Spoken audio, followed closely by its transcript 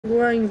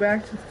Going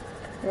back to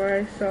where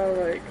I saw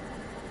like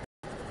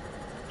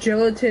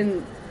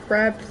gelatin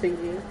crab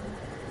thingy.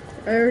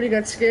 I already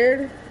got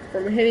scared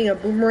from hitting a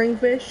boomerang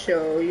fish,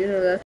 so you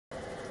know that.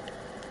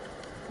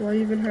 Do I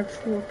even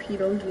have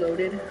torpedoes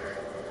loaded?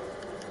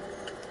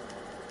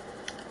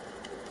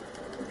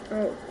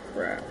 Oh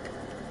crap.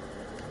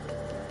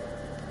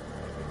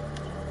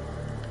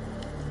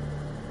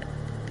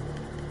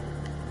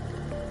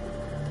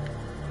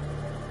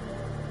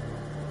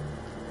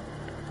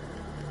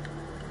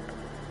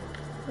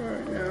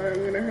 Alright, now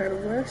I'm gonna head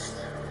west.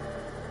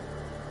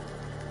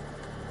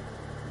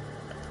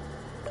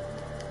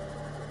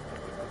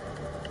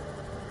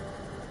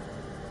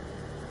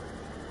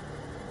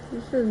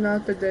 This is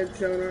not the dead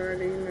zone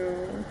already,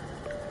 no.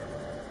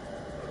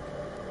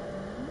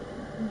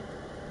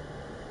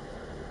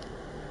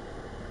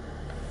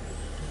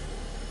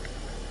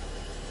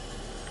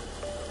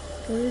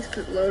 Please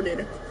get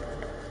loaded.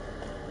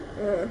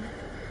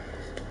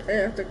 I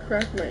have to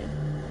crack my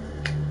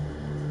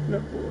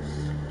knuckles.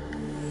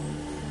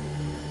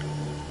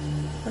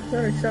 I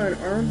thought I saw an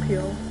arm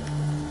peel.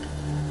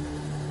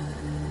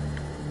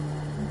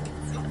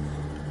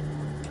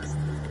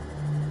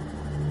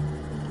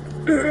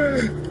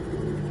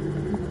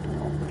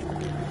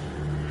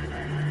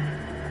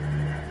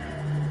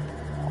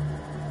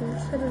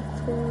 Let's head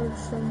towards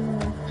somewhere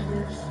like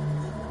this.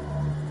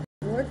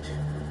 What?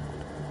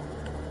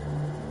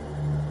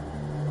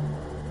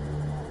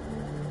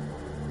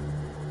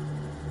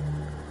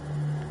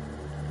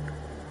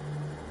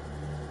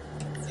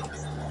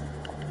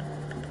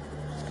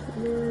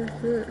 Where is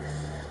this?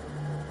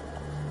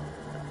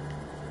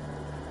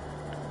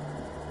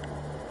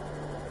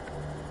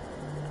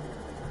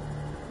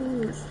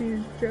 Ooh, it's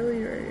these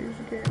jelly rays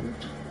again.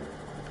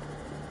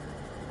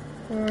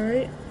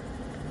 Alright.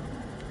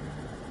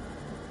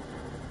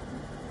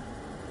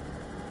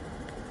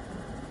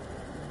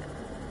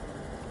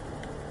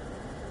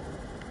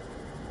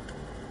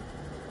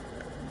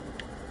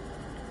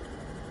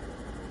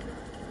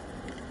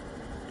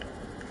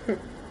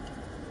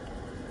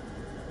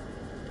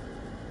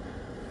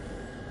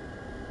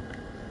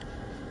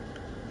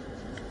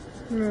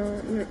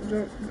 No,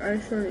 don't. I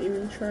shouldn't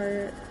even try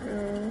it.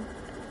 No.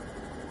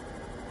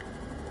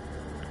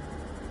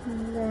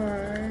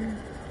 Why?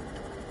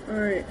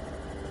 Alright.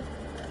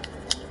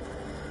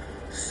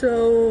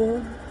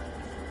 So,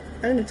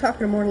 I need to talk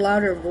in a more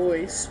louder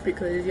voice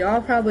because y'all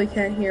probably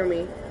can't hear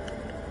me.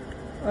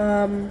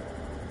 I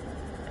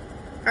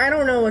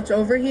don't know what's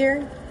over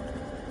here.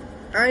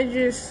 I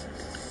just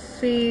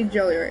see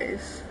jelly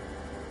rays.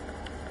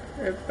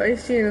 If I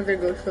see another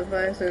ghost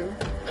leviathan.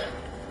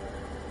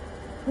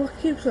 What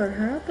keeps on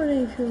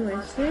happening to my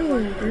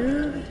thing,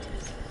 dude?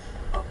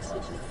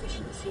 Oxygen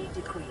efficiency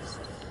decreased.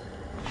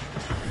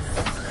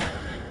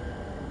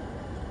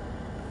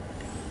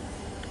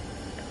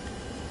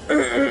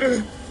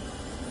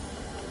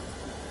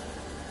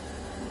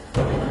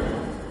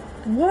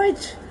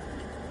 What?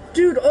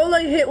 Dude, all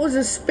I hit was a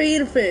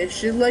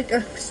spadefish. Is like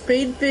a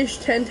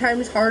spadefish 10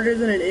 times harder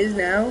than it is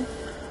now?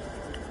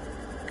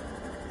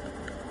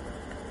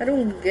 I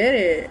don't get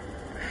it.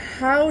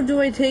 How do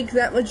I take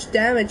that much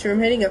damage from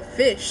hitting a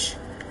fish?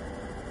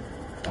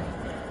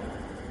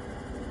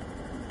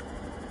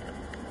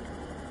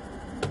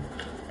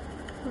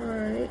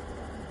 Alright,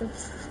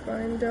 let's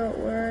find out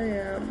where I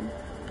am.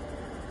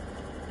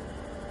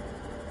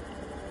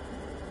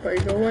 By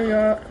going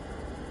up.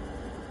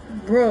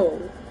 Bro,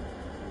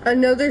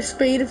 another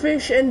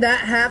spadefish and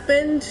that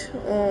happened?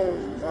 Oh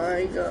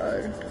my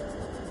god.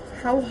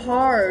 How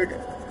hard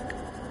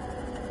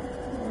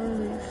are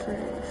these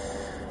things?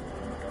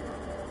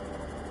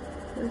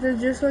 Is it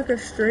just like a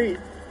straight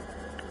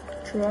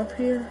drop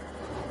here?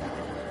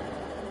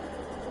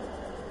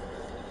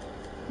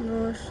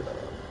 No, it's...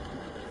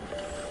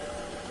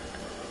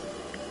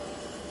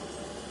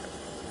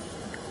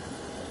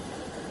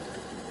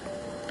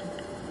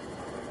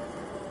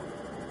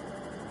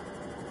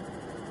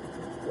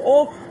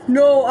 Oh,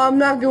 no, I'm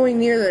not going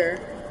near there.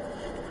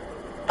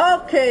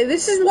 Okay,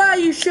 this is why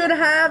you should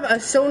have a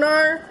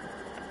sonar.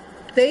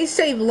 They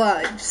save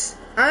lives.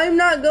 I'm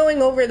not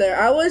going over there.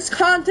 I was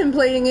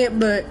contemplating it,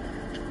 but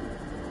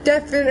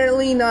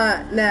definitely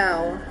not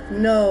now.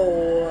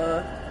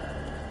 No.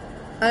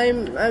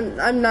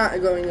 I'm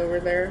not going over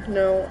there.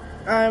 No.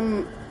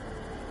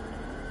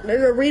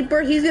 There's a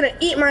Reaper. He's gonna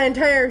eat my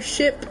entire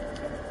ship.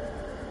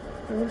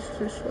 What's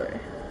this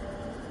way?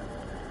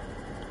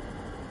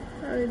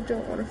 I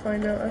don't want to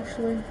find out,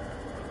 actually.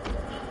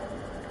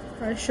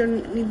 I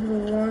shouldn't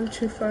even want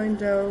to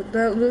find out.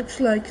 That looks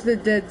like the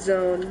dead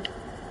zone.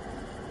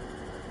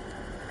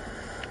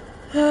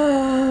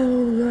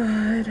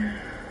 Oh, God.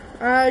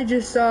 I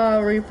just saw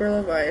a Reaper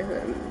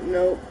Leviathan.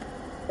 Nope.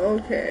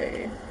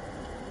 Okay.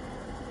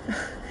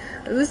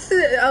 This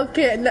is,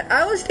 okay,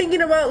 I was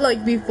thinking about,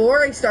 like,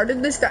 before I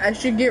started this, that I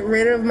should get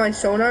rid of my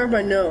sonar,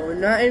 but no,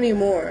 not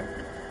anymore.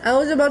 I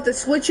was about to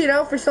switch it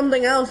out for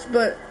something else,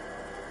 but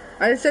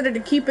I decided to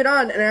keep it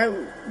on, and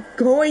I'm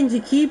going to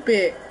keep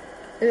it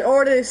in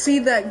order to see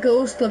that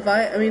ghost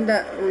Leviathan,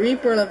 that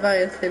Reaper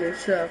Leviathan and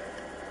stuff.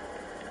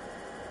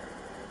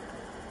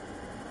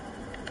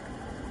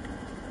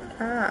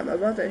 Ah, I'm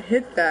about to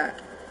hit that.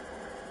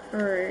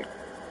 Alright.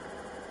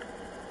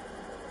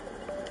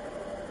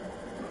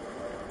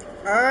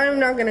 I'm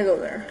not gonna go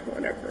there.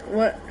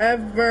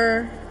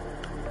 Whatever.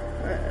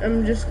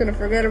 I'm just gonna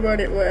forget about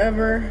it.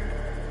 Whatever.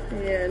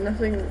 Yeah,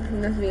 nothing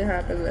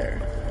happened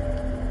there.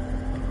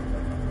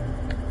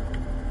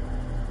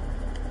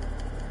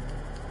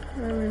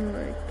 I mean,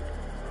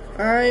 like,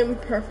 I'm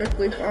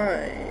perfectly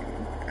fine.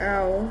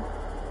 Ow.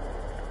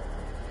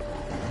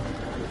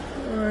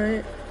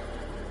 Alright.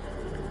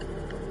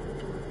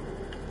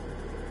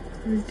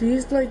 Are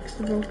these like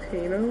the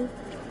volcano?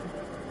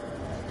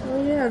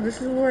 Oh yeah,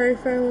 this is where I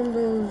found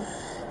those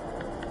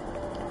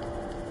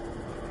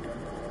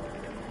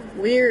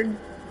weird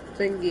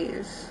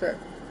thingies that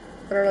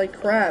are like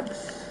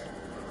crabs.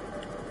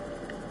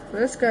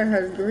 This guy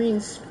has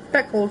green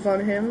speckles on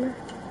him.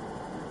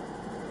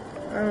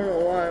 I don't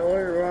know why. What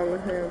is wrong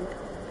with him?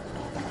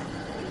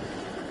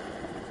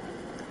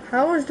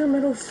 How is the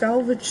metal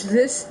salvage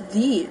this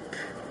deep?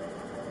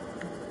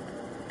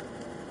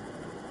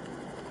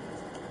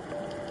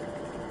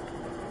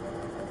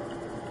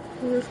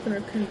 We're just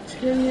gonna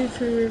continue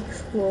to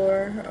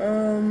explore.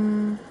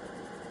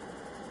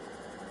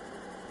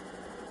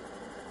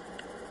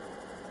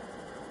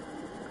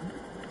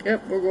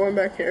 Yep, we're going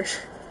back here.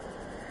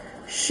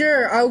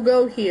 Sure, I'll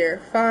go here.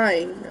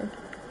 Fine.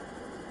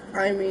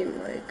 I mean,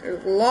 like,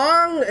 as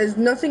long as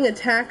nothing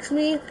attacks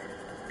me,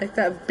 like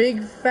that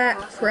big fat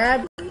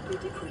crab.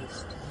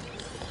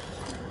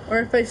 Or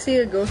if I see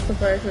a ghost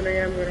leviathan, I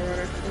am gonna run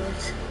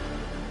afterwards.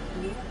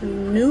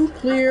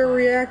 Nuclear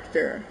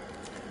reactor.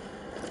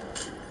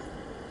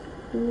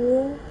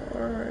 Cool.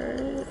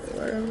 Alright.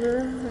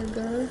 Whatever, I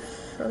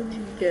guess. I'll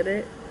get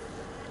it.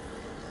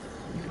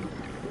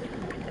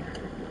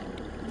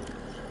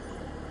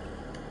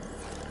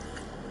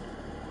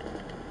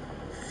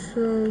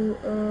 So,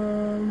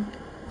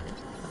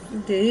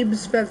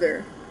 Gabe's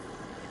feather.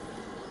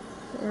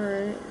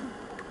 Alright.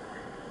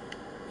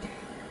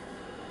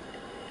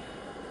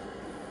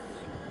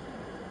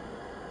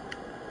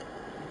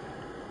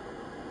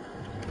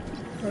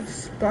 A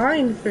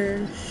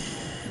spinefish.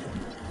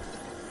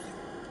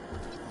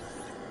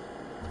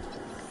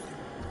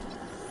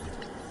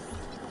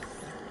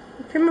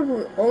 I came up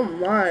with, oh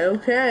my,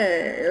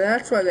 okay.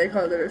 That's why they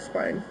called it a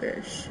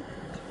spinefish.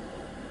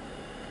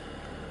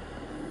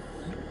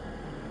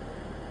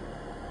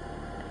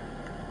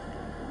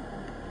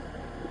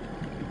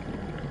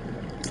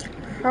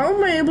 How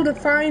am I able to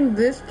find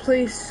this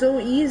place so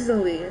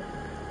easily?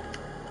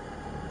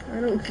 I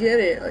don't get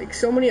it. Like,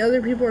 so many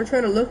other people are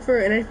trying to look for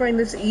it, and I find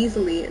this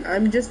easily. And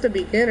I'm just a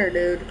beginner,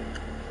 dude.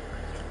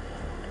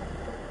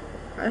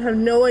 I have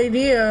no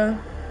idea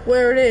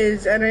where it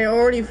is, and I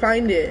already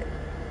find it.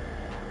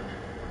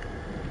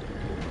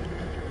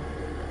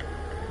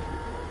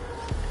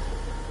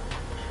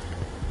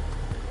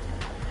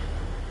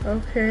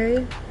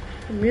 Okay.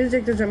 The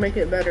music doesn't make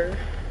it better.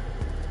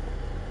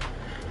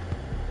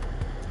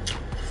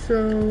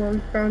 So, I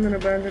found an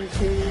abandoned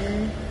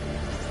cave.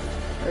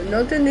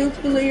 Another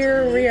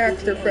nuclear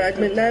reactor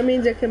fragment. That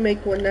means I can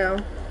make one now.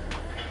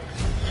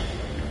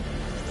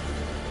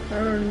 I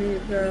don't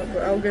need that,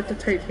 but I'll get the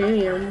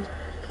titanium.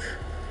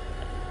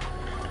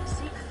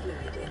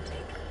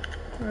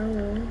 I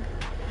will.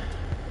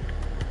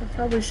 I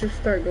probably should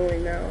start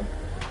going now.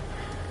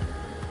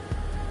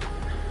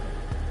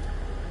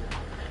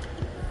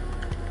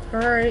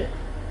 Alright.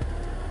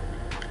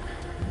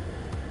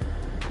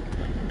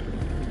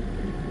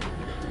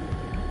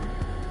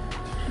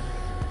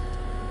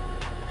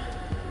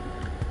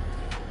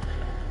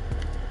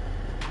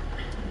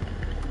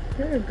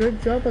 Did a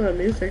good job on the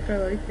music, I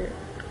like it.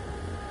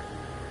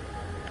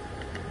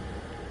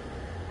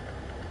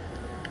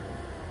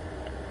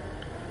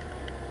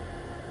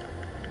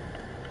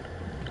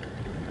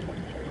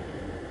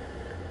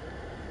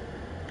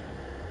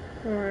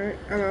 Alright,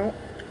 I'm out.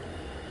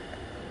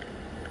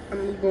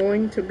 I'm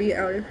going to be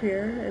out of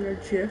here in a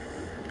jiff.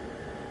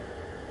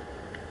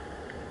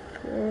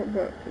 Well,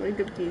 but let me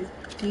get these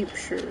deep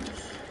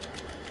shards.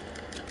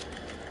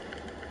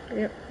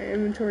 Yep, my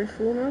inventory's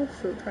full now,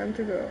 so time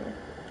to go.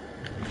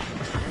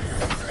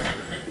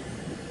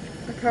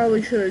 I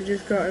probably should have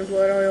just gotten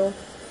blood oil.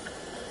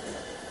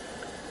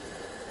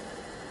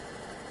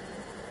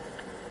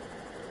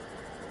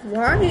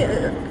 Why?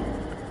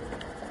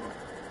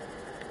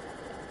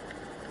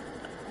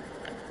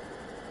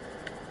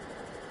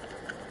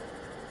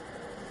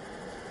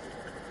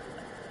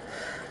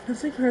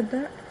 Nothing heard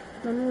that.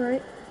 I'm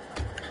alright.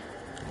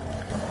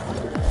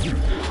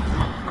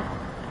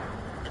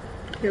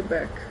 Get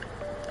back.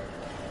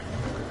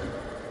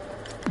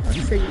 I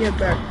said get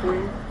back,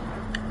 boy.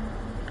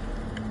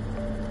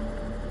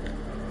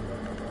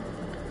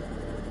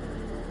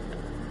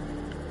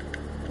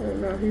 Oh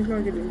no, he's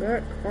not getting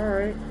back.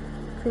 Alright.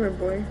 Come here,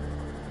 boy.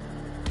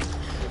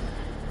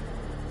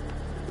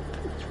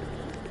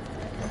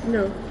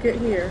 No, get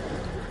here.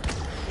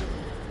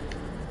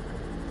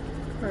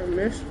 I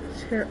missed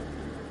her.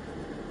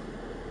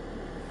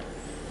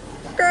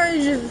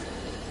 Guys, just...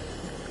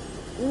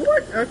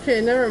 What?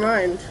 Okay, never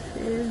mind.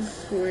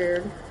 He's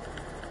weird.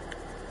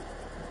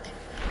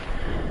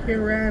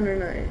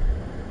 Piranite.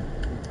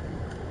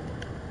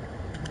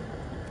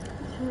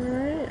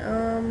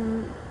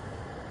 Alright,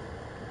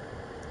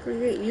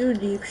 forget you,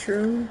 deep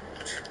shroom.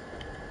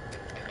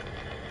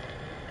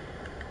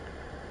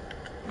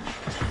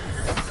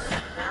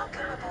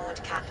 Welcome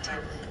aboard, Captain.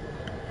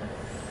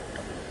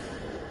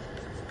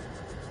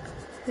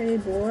 Hey,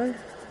 boy.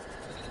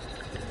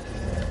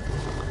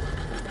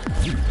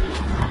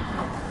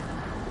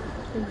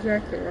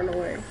 Exactly, run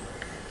away.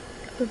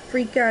 Get the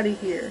freak out of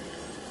here.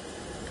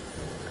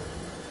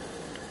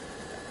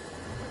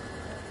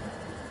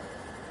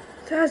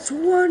 That's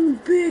one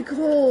big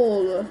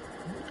hole.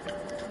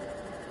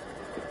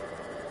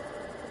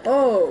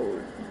 Oh,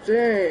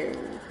 dang.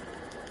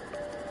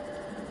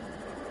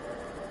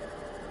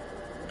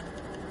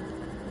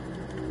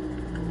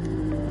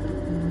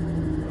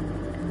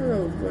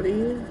 Hello,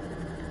 buddy.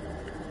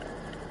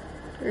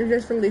 You're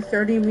just only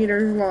 30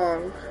 meters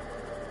long.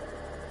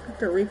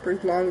 The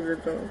Reaper's longer,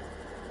 though.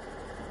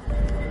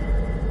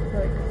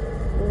 Like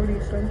 40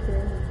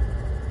 something.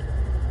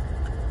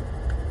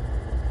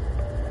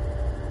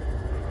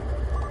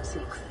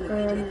 Seek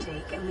fluid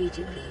intake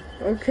immediately.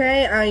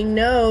 Okay, I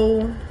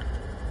know.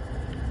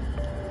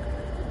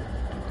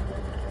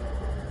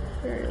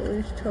 It at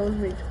least tells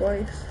me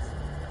twice.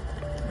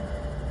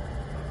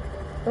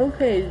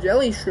 Okay,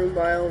 jelly shroom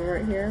biome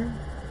right here.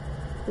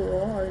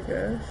 Cool, I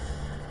guess.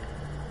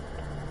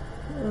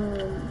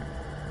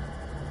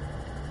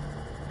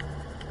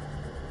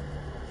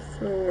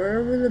 So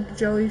wherever the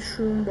jelly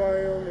shroom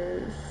biome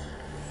is,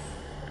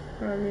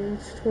 that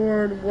means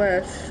toward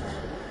west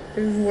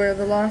is where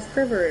the Lost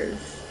River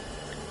is.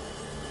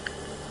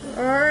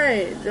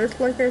 Alright, just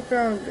like I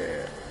found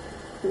it.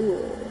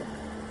 Cool.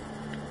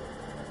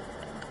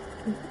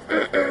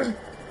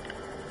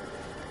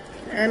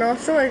 And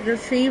also I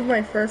retrieved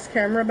my first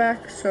camera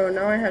back, so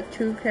now I have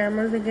 2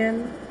 cameras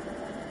again,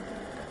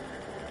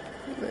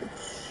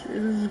 which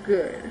is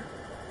good.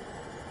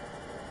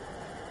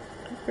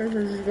 This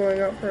is just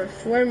going out for a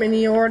swim, and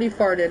he already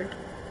farted.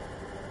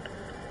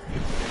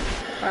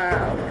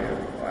 Wow,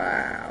 dude,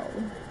 wow.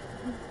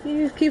 He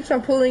just keeps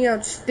on pulling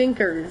out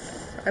stinkers.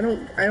 I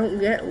don't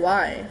get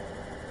why.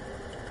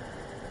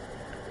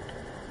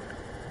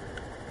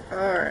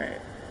 Alright.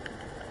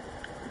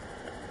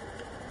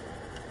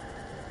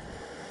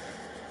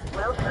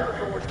 Welcome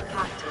aboard,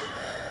 Captain.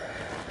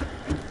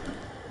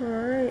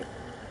 Alright.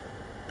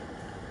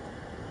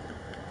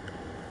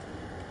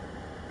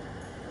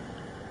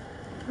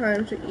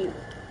 Time to eat.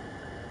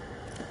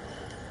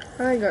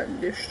 I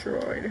got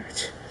destroyed.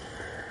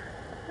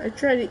 I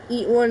tried to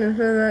eat one, and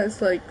so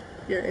that's like,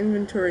 your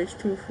inventory's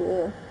too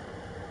full.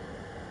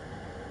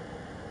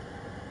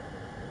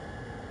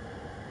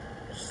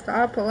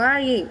 Stop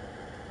lagging.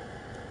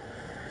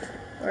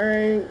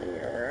 Alright,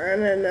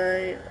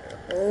 Rananite.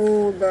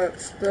 All that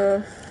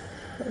stuff.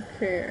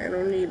 Okay, I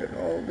don't need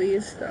all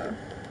these stuff.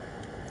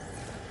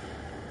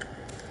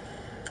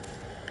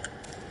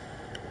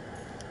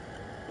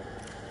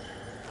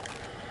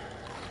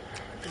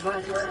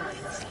 Vital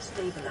signs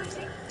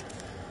stabilizing.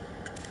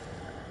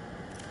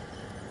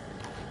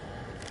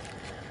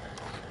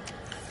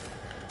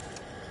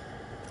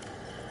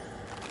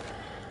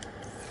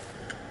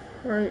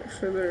 Alright,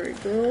 so there we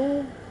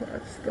go.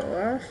 That's the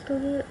last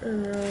of it,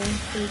 and now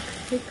we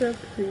pick up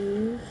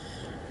these.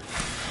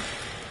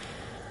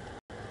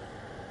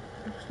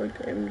 Looks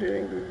like I'm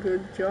doing a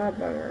good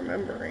job on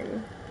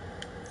remembering.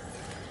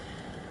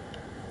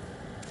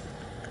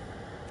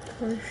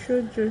 I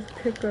should just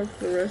pick up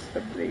the rest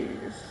of these.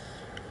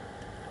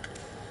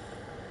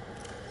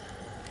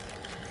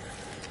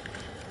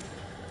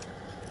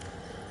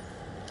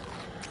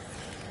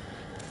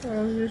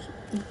 I'll just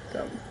eat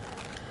them.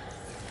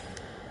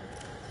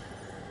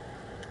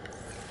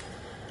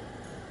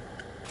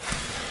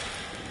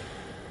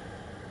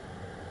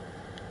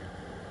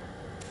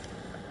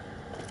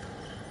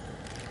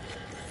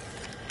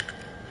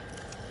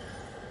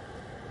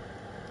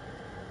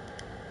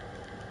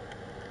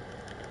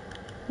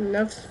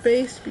 Enough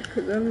space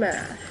because of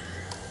math.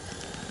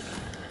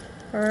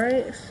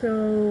 Alright,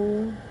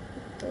 so...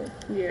 Oh,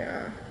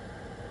 yeah.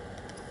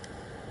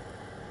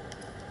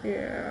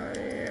 Yeah.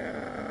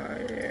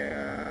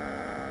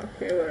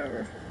 Okay,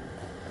 whatever.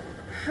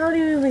 How do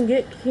you even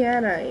get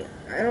kyanite?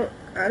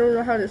 I don't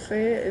know how to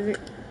say it. Is it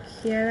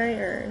kyanite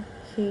or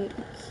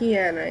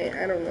kyanite?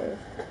 I don't know.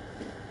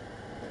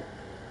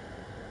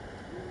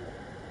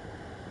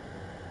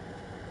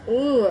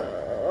 Ooh,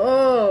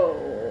 oh,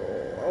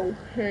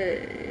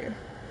 okay.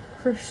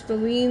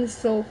 Crystalline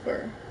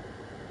sulfur.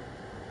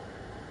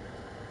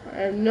 I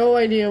have no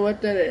idea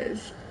what that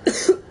is.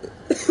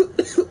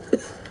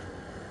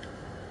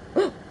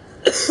 Oh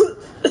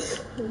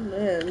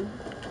man.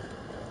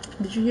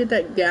 Did you get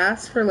that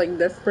gas for like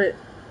desperate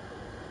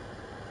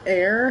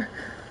air?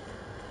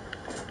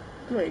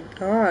 Oh my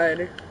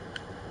god.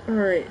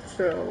 Alright,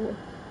 so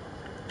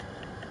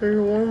there's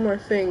one more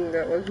thing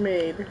that was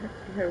made.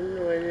 I have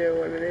no idea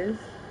what it is.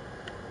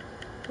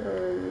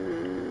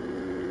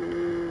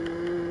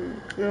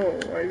 No,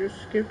 I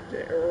just skipped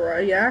it.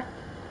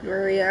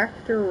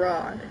 Reactor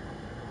rod.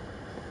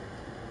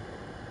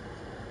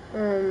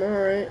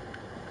 Alright.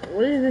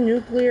 What does the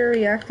nuclear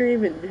reactor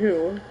even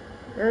do?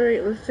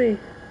 Alright, let's see.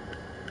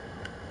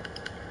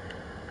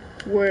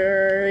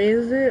 Where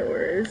is it?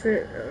 Where is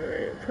it?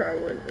 Alright,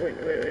 probably.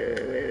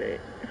 Wait.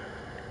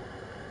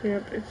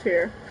 Yep, it's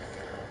here.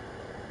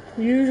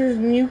 Uses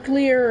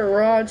nuclear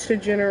rods to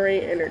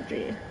generate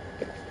energy.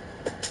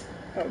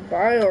 A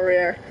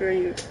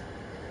bioreactor,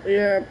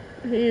 yeah,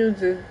 he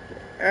uses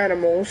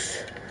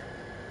animals.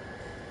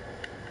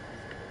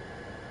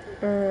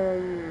 I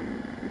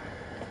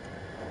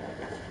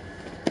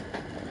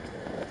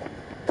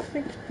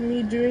think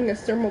me doing a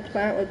thermal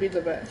plant would be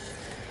the best.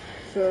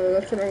 So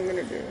that's what I'm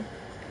gonna do.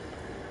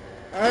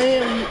 I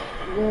am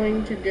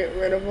going to get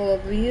rid of all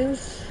of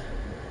these.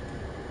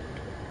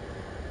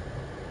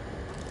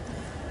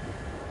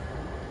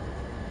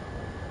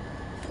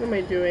 What am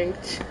I doing?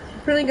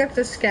 I really got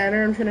the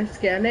scanner. I'm trying to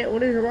scan it.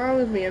 What is wrong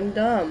with me? I'm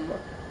dumb.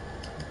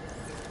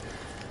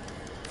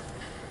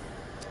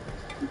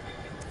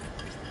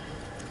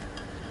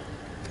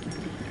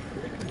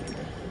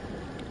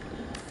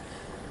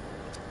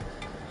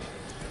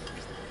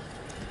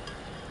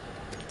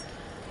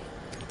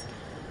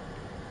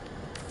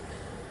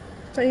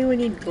 I thought you would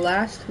need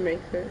glass to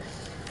make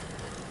this.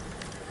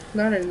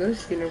 Not in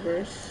this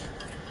universe.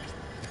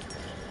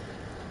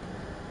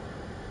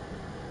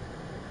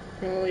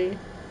 Really?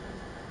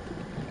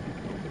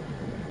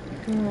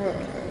 Oh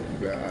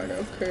god,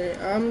 okay.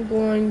 I'm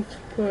going to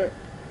put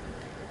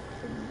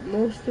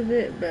most of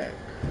it back.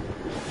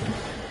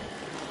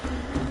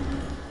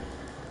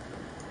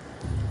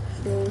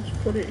 So let's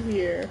put it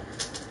here.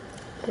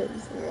 Because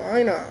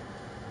why not?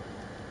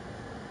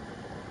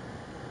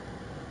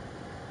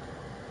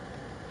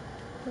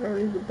 I don't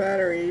need the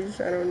batteries.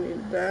 I don't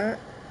need that.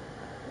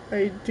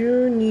 I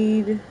do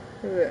need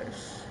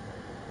this.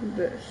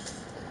 This.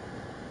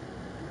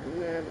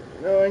 And then,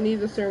 no, I need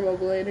the thermal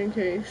blade in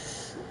case.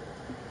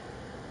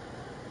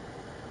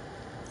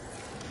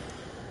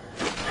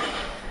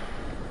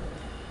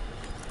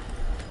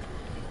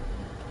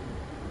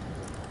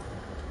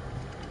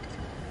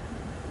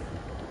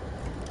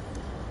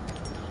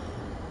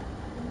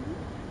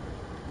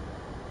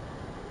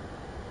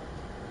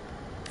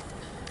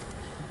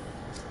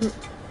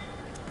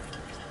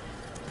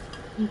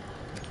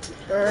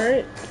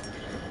 Alright.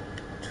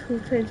 2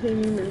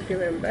 titanium is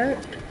given back.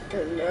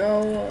 And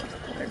now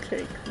I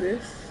take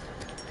this.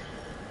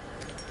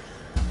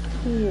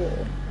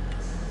 Cool.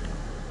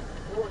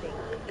 Warning,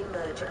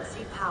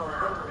 emergency power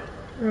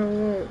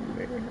only.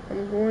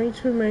 I'm going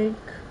to make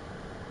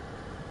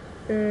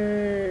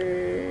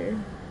a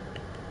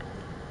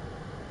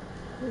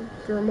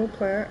thermal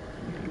plant.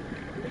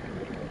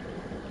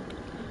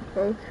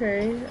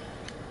 Okay,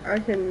 I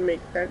can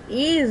make that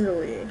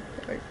easily.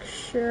 Like,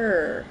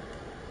 sure.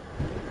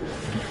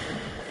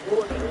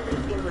 Warning,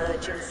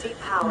 emergency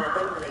power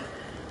only.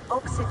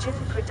 Oxygen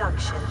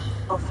production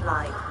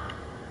offline.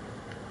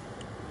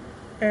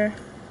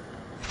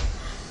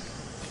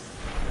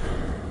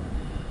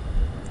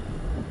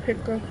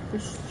 Pick up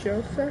this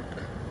gel sack.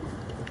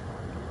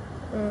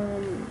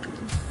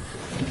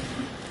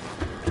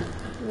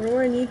 What do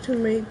I need to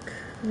make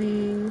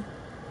the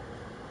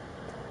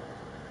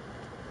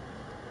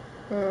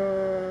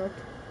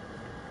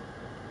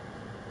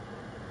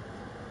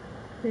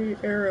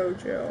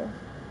aerogel?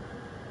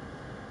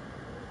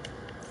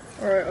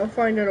 Alright, I'll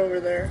find it over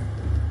there.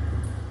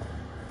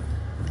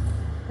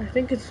 I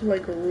think it's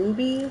like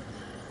ruby.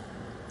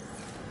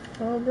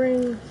 I'll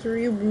bring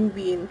 3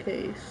 ruby in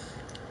case.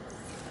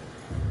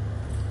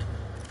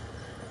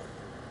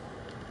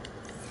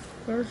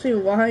 I don't see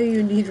why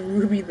you need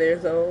ruby there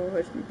though.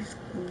 It's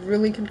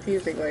really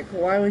confusing. Like,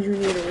 why would you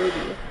need a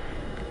ruby?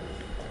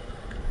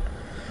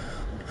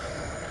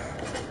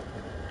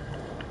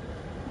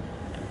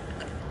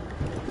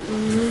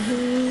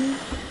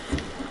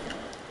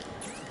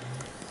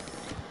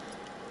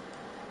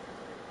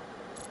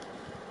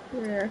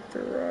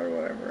 Reactor rod,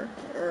 whatever.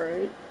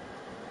 Alright.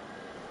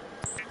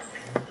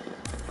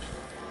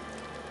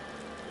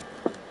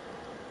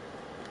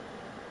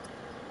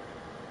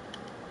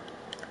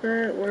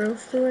 Alright, what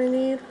else do I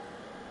need?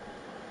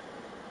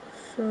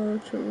 So,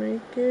 to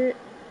make it,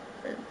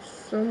 it's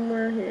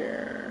somewhere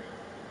here.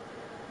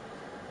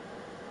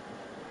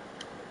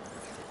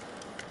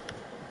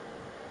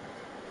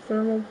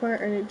 Thermal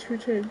plant, I need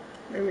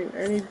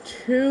I need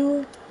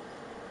 2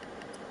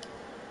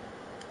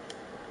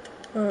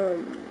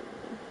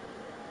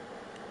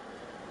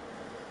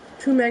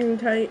 2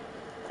 magnetite,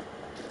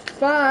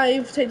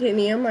 5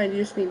 titanium, I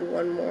just need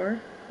 1 more,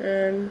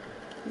 and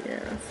yeah,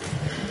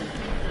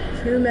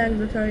 2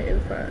 magnetite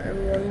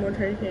and 1 more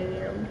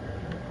titanium.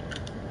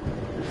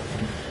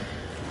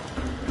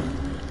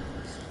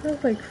 It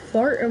smells like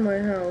fart in my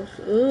house,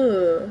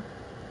 ugh.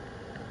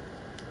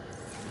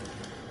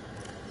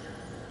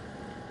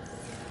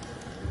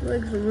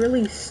 Like, it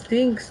really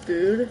stinks,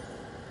 dude.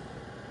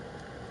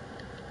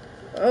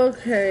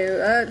 Okay,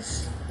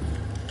 that's...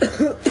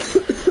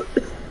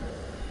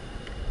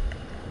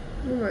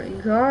 Oh my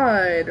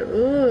god,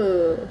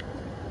 ugh.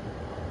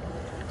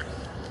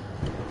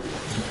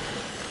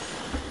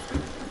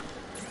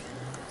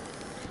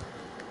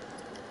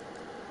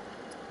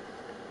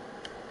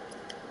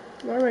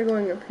 am I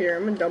going up here?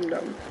 I'm a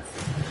dum-dum.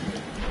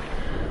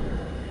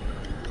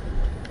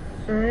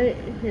 Alright,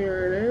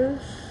 here it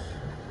is.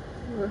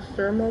 The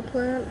thermal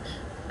plant.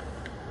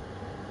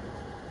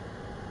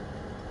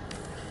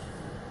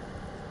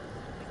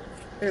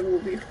 It will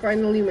be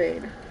finally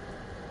made.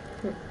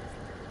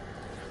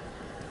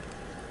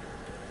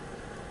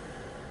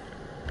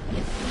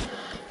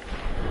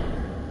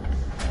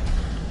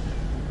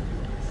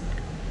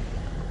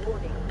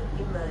 Warning,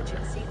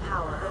 emergency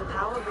power.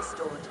 Power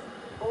restored.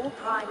 All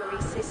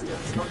primary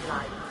systems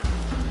online.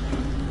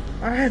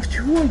 I have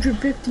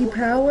 250 Warning,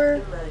 power.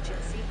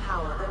 emergency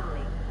power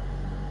only.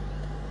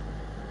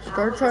 Start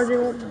Power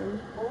charging up. restored.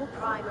 All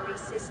primary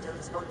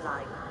systems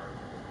online.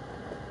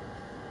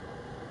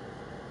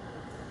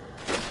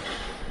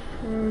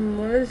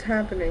 What is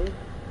happening?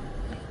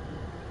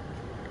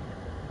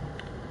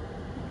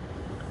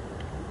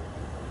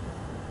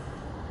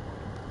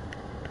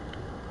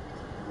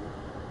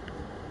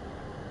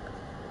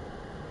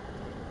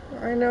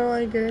 I know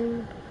I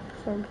gained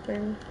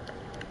something.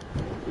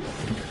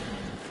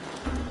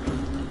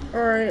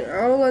 Alright,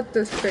 I'll let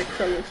this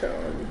fix on its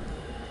own.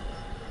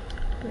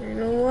 You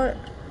know what?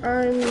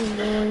 I'm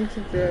going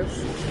to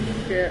just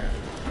get...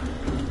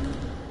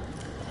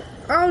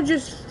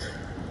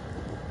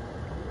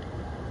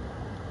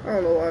 I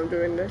don't know why I'm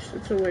doing this.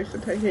 It's a waste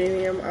of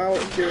titanium. I'll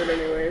do it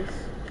anyways.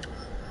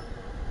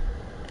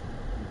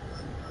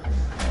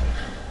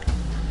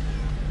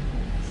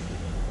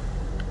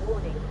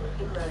 Warning,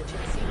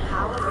 emergency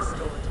power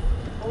restored.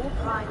 All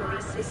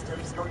primary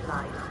systems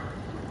online.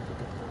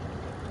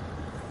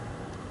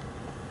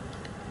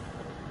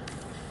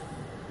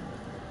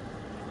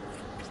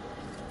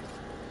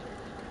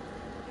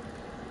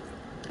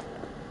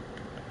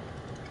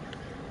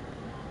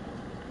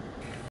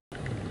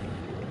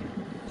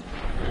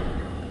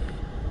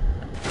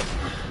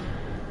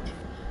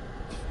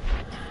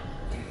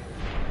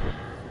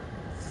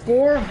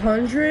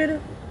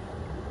 $400?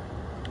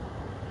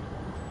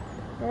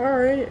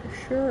 Alright,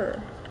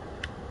 sure.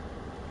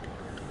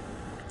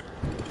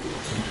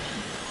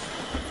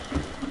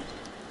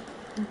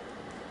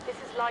 This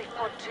is Life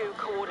Pod 2,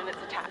 coordinates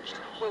attached.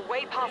 We're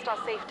way past our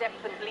safe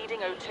depth and bleeding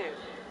O2.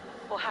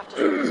 We'll have to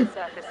swim to the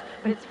surface,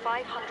 but it's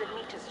 500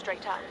 meters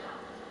straight up.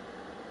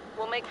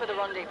 We'll make for the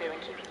rendezvous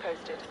and keep you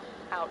posted.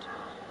 Out.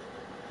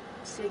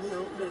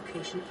 Signal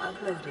location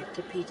uploaded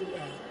to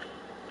PDA.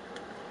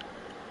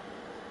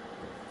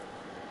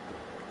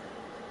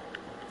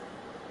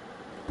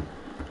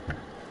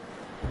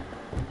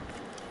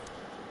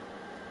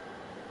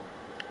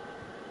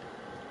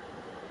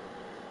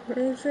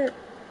 Where is it?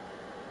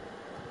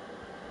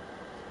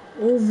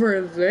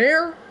 Over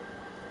there?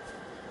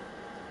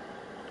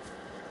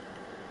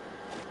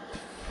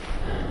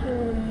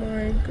 Oh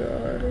my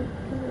god.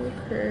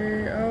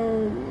 Okay,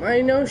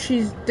 I know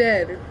she's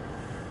dead.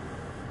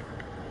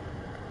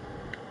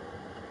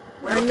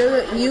 I know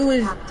that you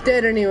is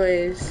dead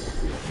anyways.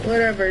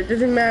 Whatever, it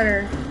doesn't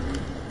matter.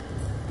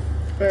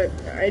 But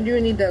I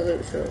do need that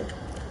loot, so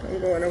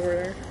I'm going over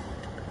there.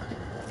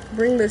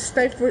 Bring the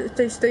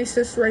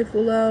stasis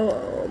rifle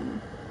out.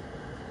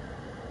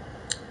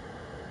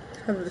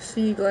 Have the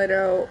sea glide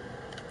out.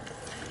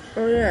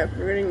 Oh yeah,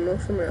 forgetting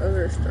most of my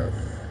other stuff.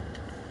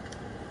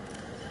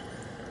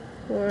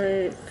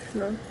 Wait,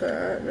 not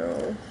that,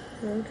 no.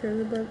 No one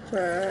cares about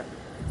that.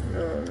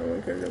 No, no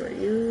one cares about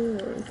you.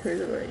 No one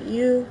cares about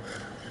you.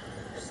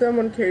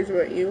 Someone cares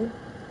about you.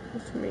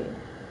 It's me.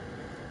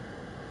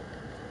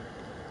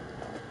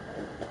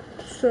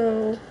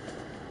 So,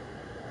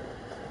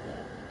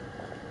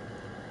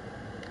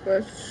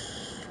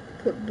 let's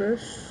put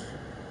this.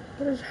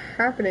 What is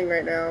happening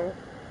right now?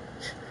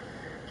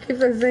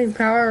 Keeps on saying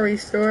power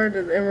restored,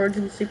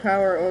 emergency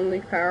power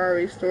only, power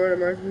restored,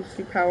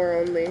 emergency power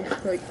only.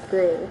 Like,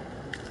 bro.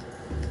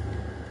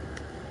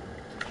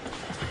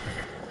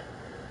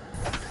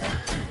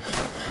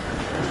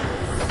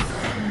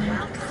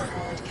 Welcome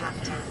aboard,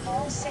 Captain.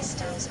 All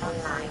systems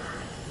online.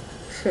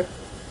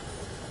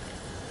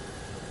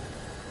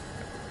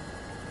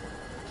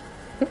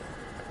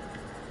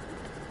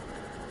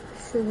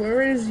 So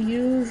where is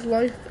Yu's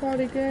life pod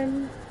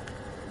again?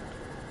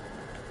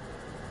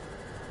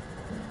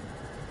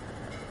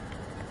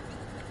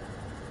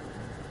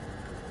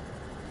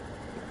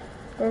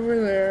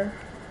 Over there.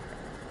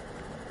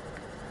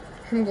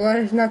 I'm glad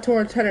it's not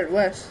towards headed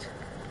west.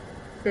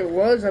 If it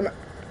was, I'm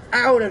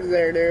out of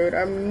there, dude.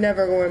 I'm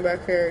never going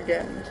back there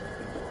again.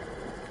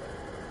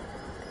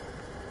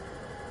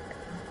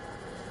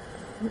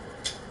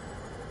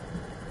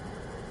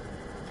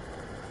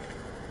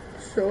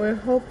 So I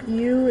hope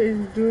Yu is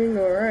doing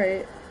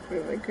alright.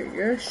 Like, I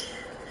guess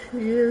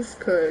she is,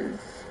 cause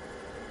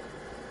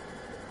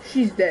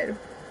she's dead.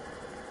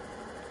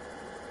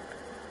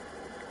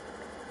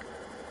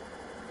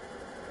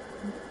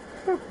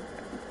 Huh.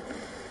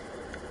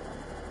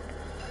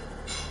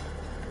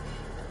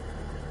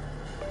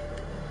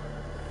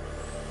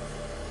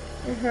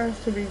 It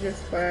has to be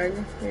just flag.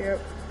 Yep.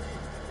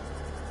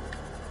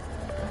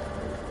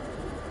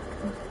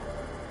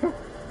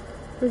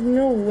 There's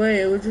no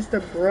way it would just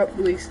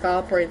abruptly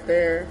stop right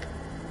there.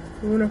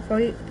 You wanna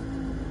fight?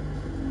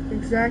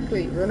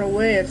 Exactly. Run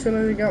away. As soon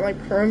as I got my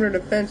perimeter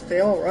defense, they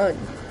all run.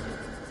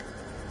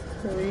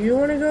 So you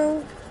wanna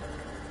go?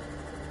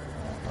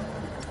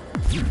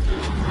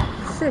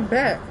 Sit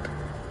back.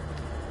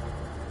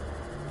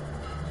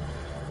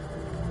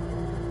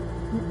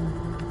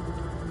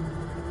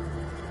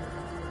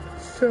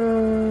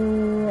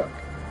 So,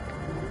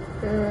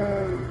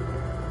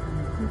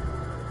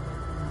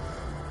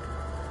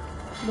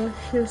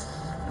 let's just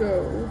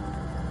go.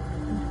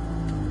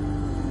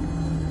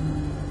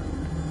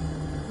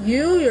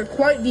 You're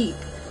quite deep.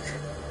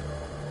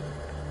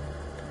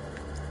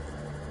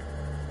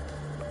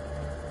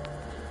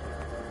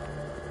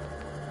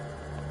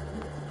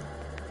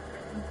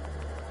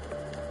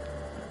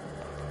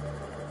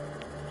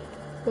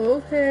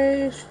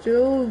 Okay,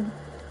 still.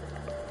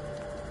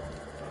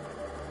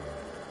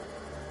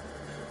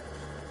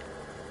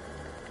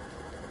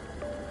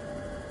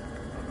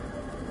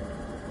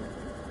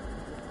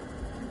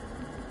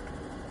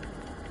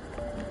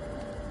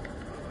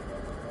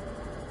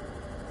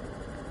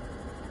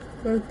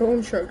 There's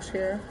bone sharks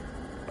here.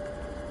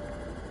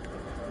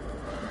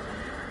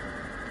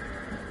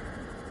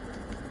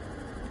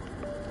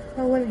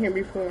 I went here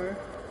before.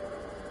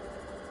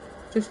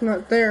 Just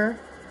not there.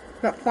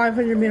 Not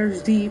 500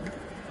 meters deep.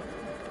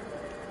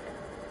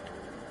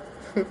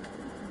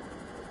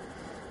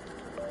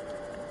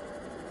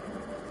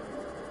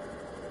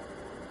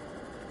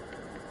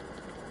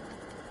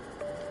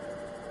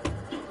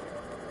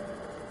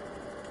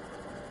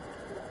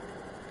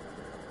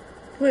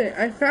 Wait,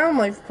 I found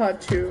life pod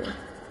 2.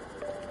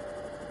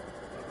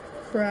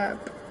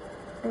 Crap.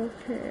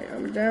 Okay,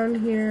 I'm down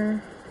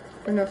here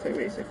for nothing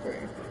basically.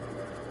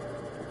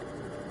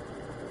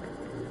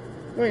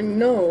 Wait,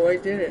 no, I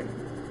didn't.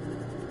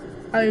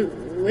 I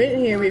went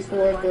here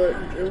before, but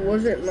it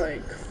wasn't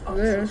like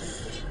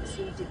this.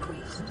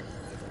 Decreased.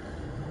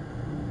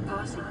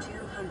 Passing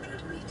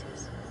 200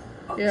 meters.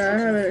 Yeah, I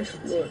haven't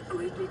explored.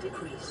 Greatly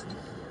decreased.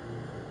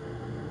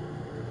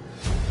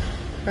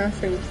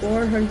 Passing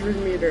 400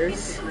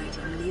 meters.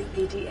 Integrating new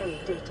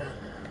PDA data.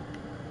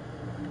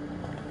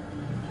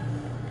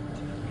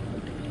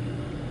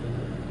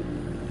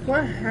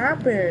 What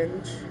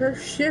happened? Her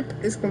ship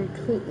is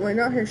completely,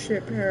 not her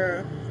ship,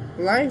 her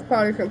life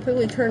pod is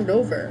completely turned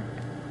over.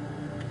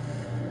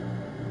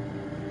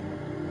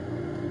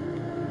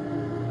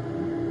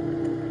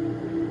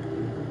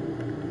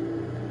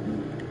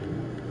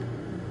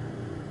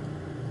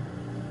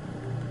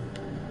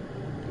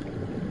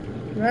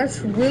 That's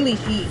really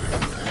deep.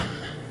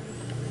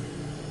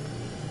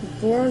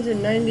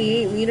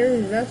 498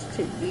 meters? That's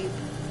too deep.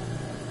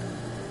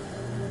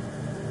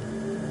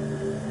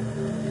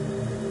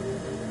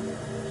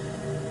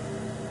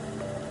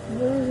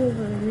 What is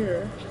over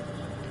here?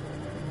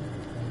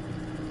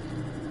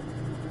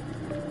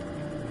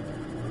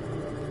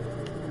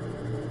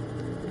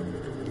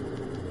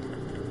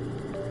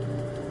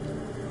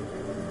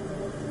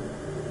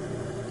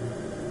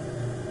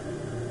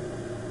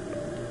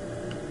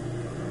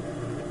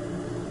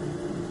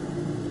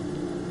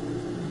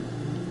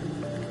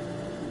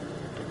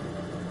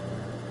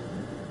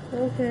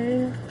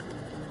 Okay.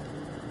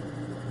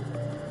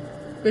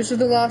 This is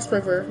the Lost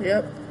River.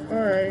 Yep.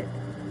 Alright.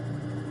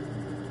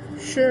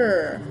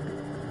 Sure.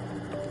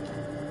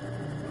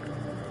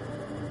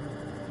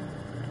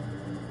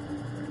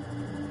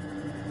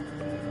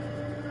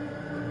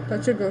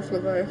 That's a ghost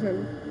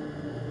leviathan.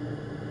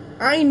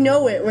 I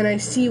know it when I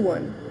see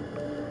one.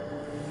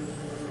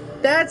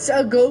 That's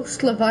a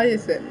ghost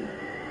leviathan.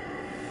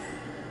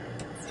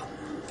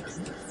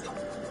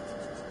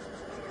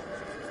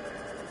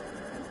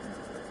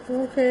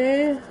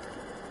 Okay.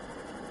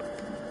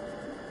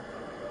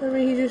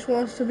 Maybe he just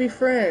wants to be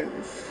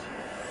friends.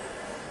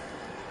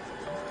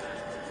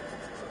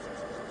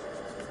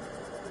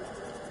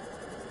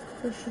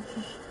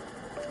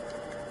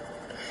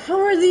 How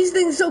are these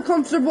things so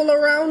comfortable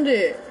around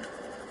it?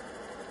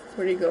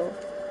 Where'd he go?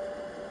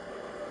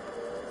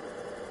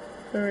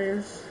 There he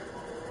is.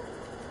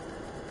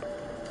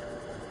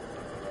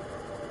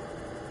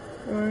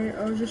 Alright,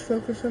 I'll just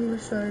focus on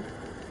this side.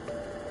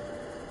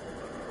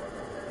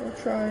 I'll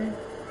try.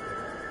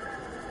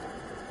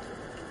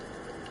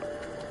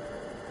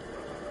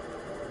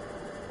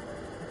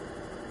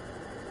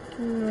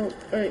 Nope,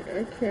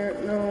 I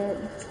can't, no.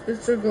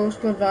 It's a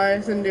ghost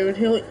leviathan, dude.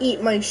 He'll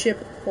eat my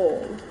ship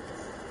whole.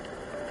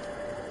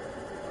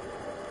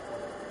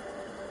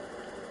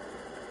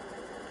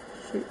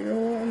 So, you know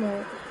what, I'm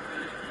out.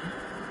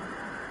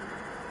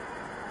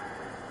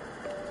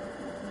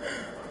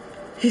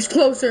 He's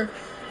closer.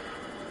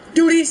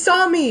 Dude, he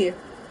saw me!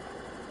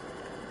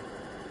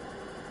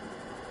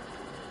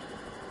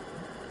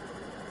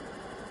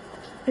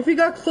 If he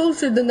got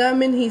closer, then that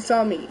meant he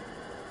saw me.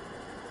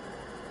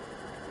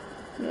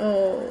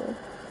 No.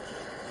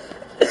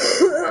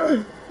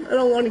 I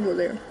don't want to go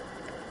there.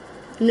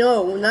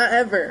 No, not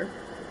ever.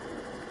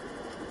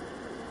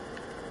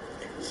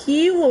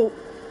 He will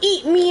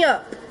eat me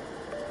up.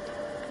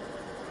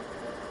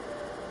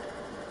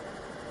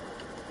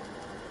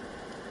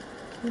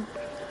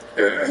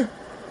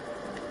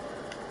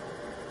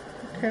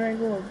 Can I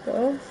go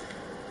above?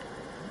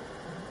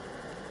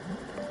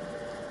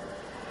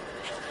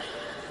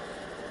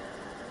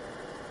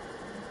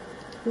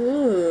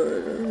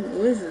 Ooh,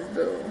 noises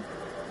though.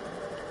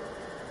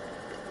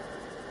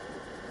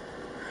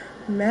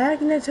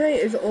 Magnetite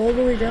is all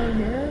the way down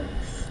here?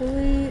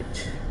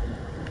 Sweet.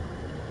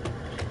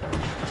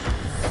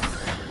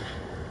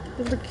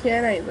 Where's the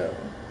canite though?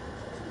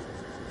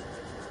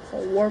 A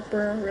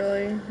warper,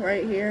 really?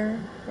 Right here?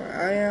 Where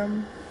I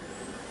am?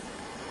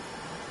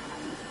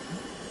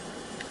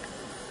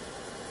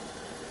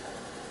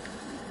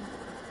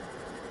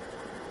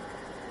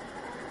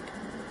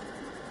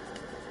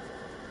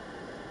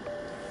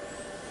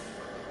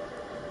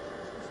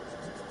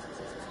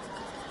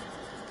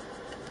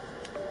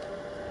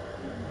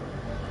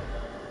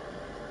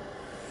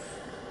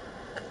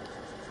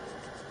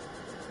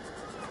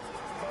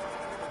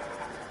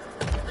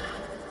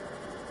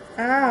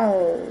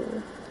 Ow.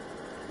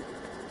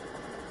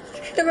 Did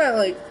you hear that,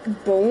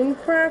 like, bone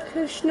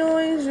crackish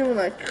noise? And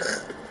like...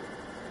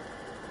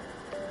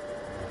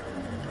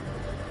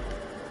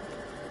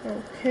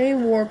 Okay,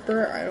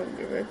 warper, I don't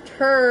give a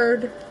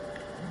turd.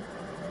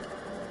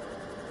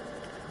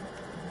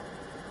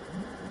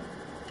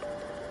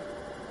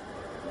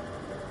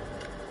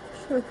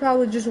 Should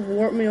probably just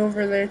warp me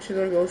over there to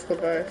the ghost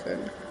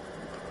leviathan.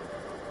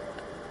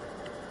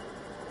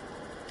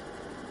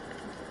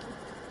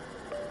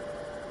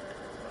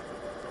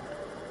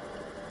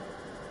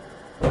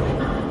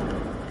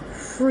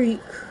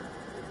 Freak.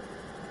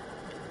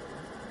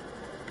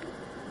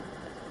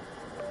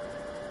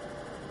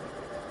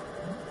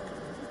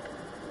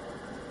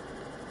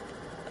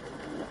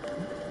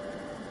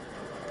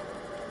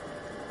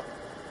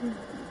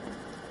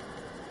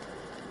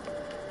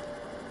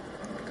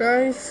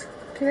 Guys,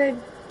 can I...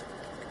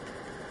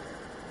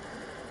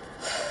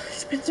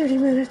 It's been 30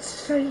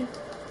 minutes. I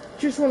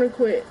just want to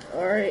quit.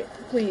 Alright,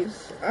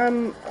 please.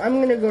 I'm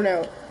gonna go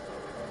now.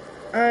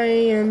 I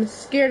am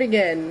scared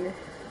again.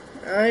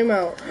 I'm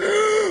out.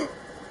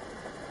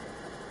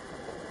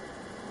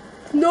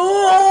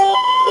 No!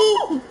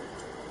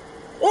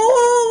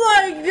 Oh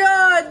my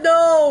god,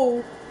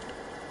 no!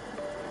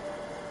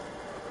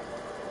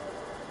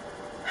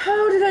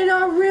 How did I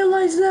not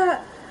realize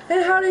that?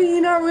 And how did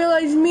you not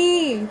realize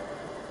me?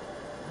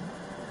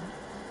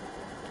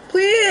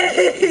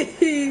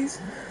 Please!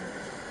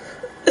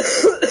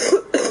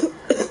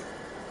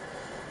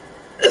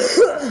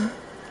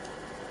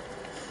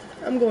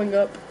 I'm going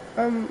up.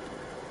 I'm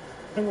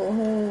gonna go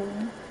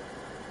home.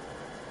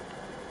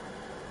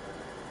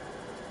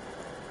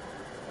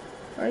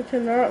 I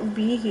cannot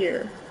be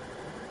here.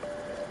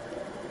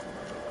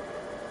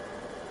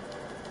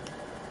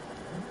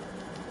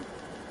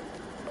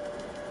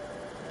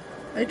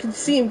 I can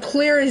see him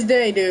clear as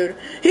day, dude.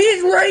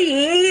 He's right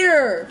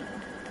here!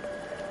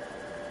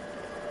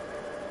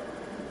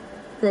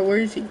 Bro, where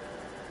is he?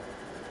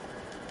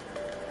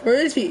 Where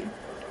is he?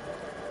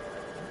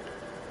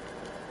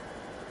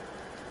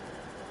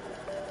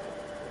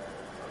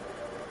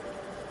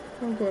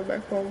 I'm going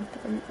back home.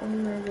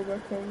 I'm gonna go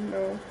back home.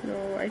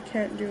 No, I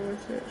can't deal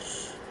with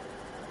this.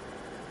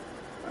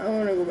 I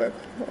wanna go back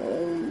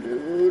home,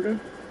 dude.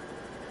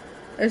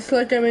 It's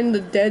like I'm in the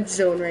dead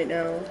zone right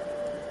now.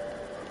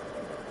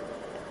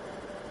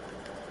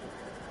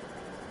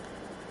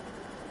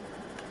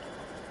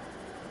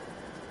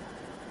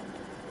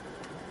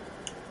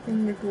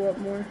 I'm gonna go up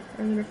more.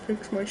 I'm gonna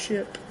fix my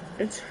ship.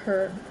 It's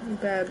hurt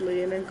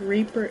badly, and if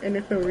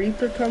a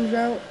reaper comes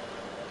out,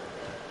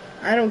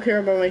 I don't care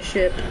about my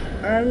ship.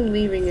 I'm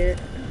leaving it.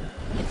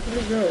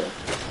 Where'd it go?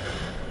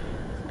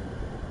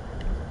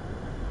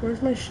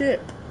 Where's my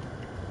ship?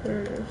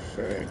 There it is.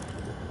 Sorry.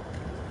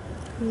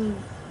 You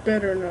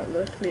better not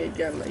lift me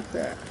again like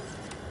that.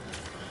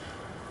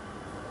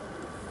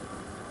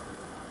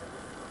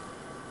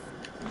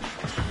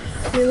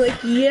 You're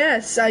like,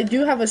 yes, I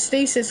do have a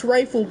stasis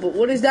rifle, but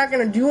what is that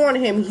gonna do on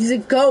him? He's a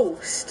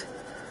ghost.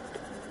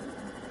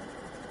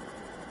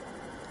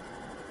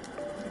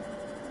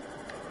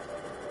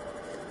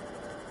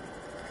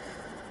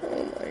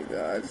 Oh my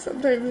god,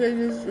 sometimes I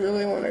just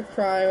really want to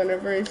cry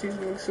whenever I see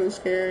something so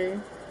scary.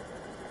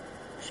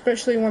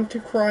 Especially want to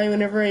cry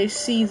whenever I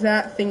see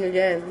that thing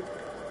again.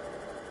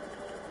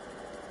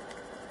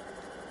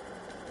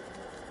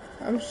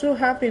 I'm so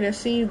happy to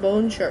see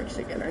bone sharks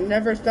again. I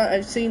never thought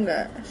I'd seen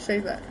that. I say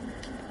that.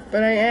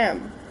 But I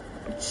am.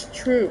 It's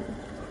true.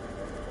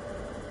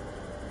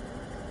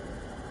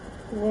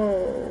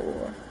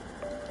 Whoa.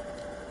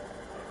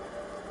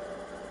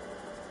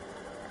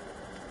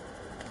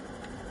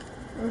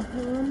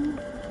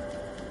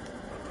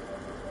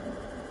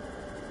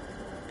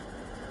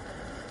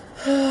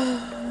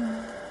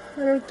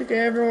 I don't think I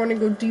ever want to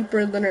go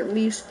deeper than at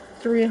least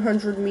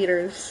 300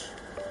 meters.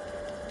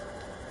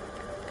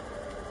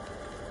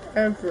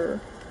 Ever.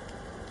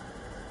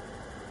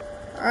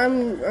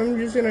 I'm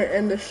just gonna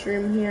end the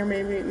stream here,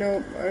 maybe.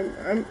 No,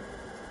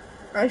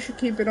 I should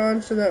keep it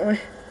on so that way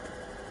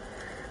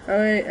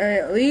I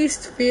at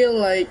least feel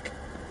like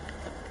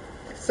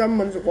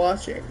someone's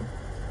watching.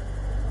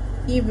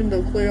 Even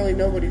though clearly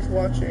nobody's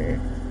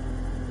watching.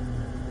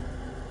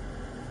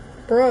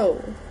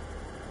 Bro,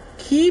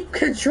 keep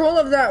control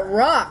of that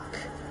rock.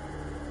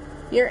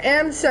 Your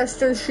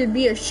ancestors should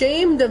be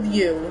ashamed of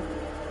you.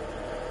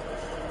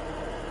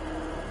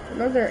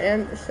 Not their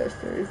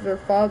ancestors, their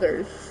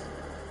fathers,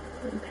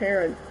 and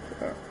parents.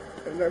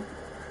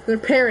 Their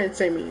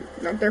parents, I mean.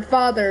 Not their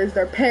fathers,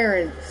 their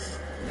parents.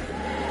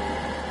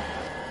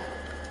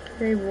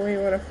 Hey boy, you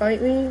wanna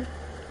fight me?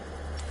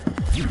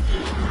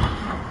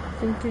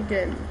 Think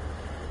again.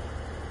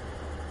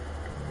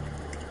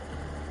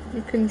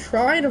 You can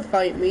try to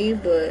fight me,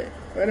 but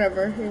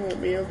whatever, you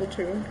won't be able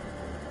to.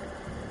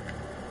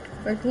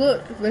 Like,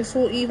 look, this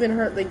will even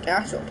hurt the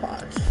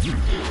gasopods.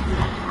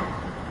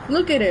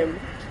 Look at him.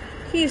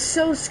 He's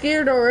so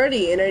scared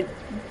already, and I,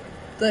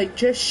 like,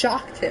 just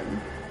shocked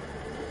him.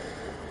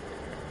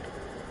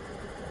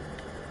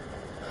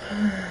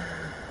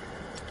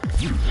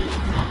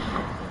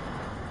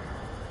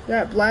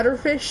 That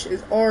bladderfish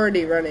is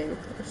already running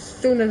as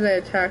soon as I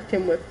attacked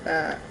him with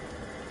that.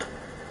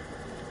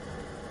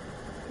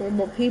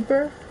 Rainbow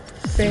peeper,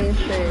 same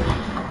thing.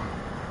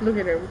 Look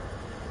at him.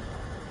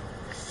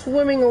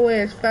 Swimming away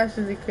as fast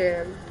as he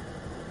can.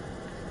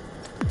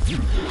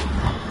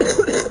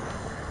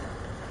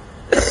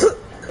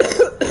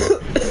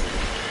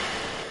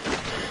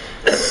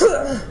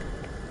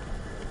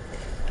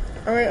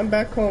 Alright, I'm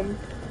back home.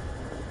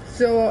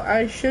 So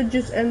I should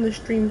just end the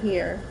stream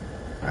here.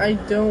 I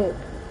don't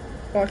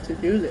want to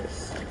do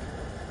this.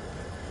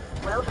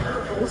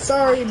 I'm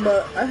sorry,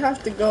 but I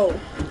have to go.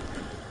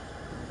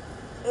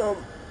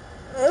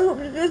 I hope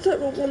you guys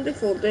have a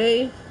wonderful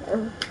day.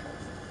 Or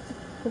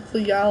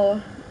hopefully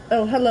y'all.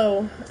 Oh,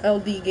 hello,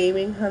 LD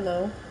Gaming.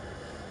 Hello.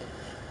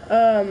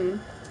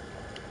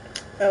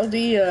 LD,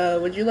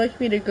 would you like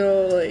me to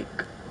go,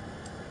 like,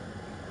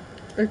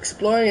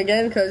 exploring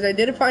again? Because I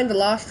did find the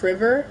Lost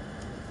River.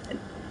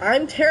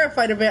 I'm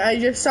terrified of it. I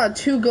just saw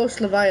 2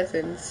 ghost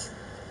leviathans.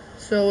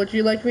 So would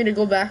you like me to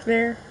go back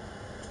there?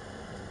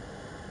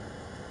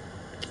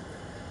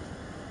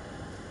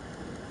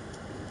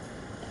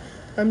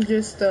 I'm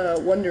just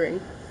wondering,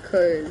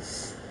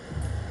 because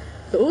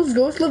those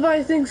ghost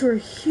leviathans were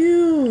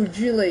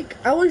huge. Like,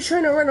 I was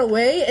trying to run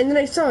away, and then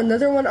I saw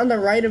another one on the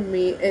right of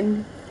me,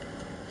 and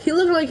he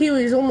looked like he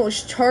was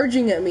almost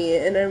charging at me,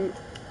 and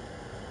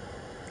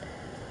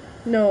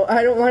no,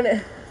 I don't want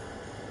to.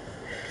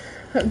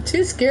 I'm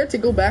too scared to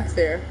go back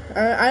there.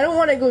 I don't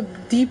want to go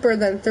deeper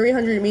than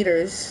 300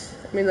 meters.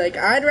 I mean, like,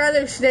 I'd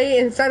rather stay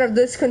inside of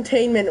this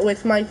containment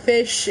with my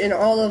fish and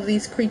all of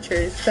these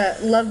creatures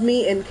that love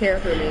me and care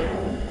for me.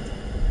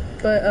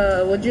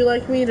 But, would you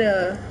like me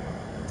to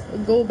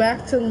go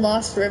back to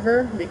Lost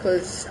River?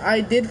 Because I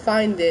did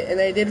find it,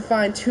 and I did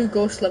find 2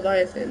 ghost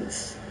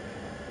leviathans.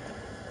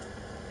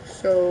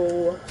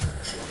 So,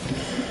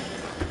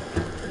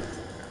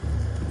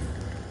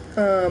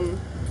 oh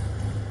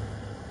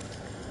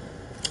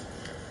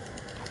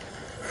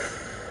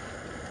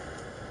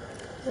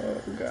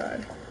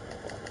god.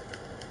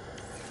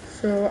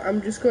 So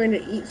I'm just going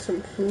to eat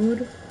some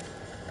food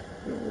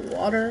and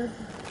water,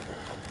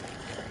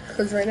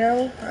 because right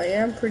now I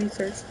am pretty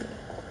thirsty.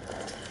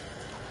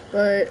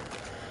 But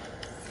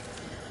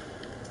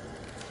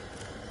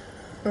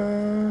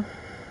I'm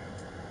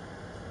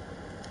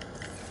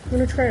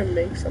gonna try and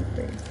make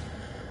something.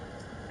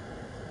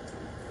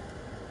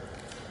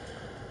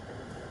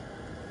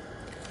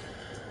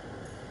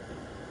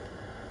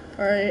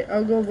 Alright,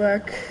 I'll go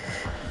back.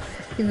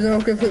 Even though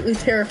I'm completely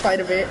terrified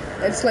of it.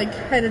 It's like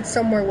headed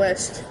somewhere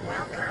west.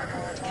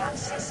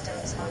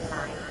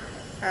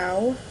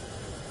 Ow.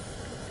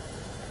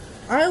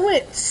 I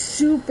went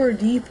super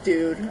deep,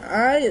 dude.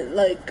 I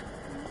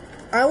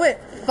went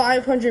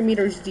 500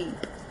 meters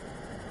deep.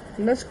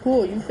 And that's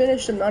cool. You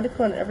finished Subnautica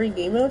on every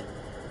game mode?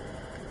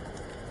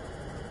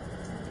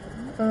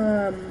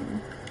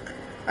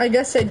 I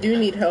guess I do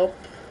need help.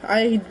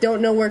 I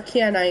don't know where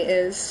Kyanite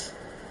is.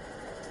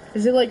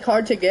 Is it, like,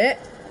 hard to get?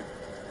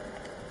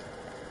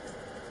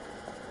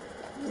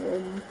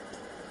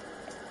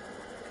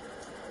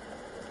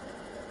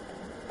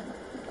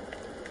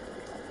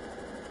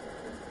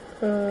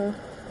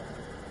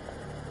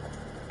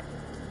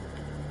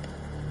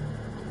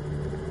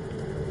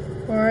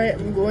 Alright,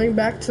 I'm going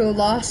back to the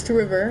Lost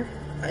River.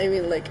 I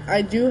mean, like,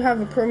 I do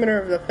have a perimeter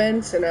of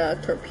defense and a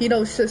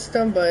torpedo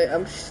system, but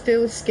I'm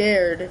still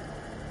scared.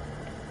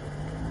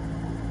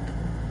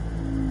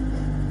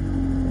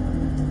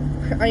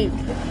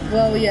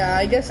 Well, yeah,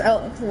 I guess,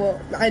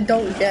 I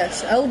don't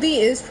guess. LD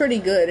is pretty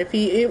good. If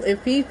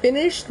he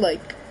finished,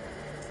 like,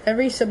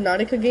 every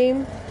Subnautica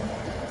game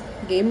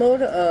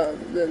mode,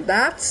 then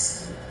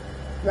that's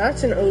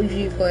an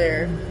OG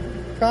player.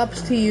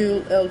 Props to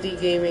you, LD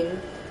Gaming.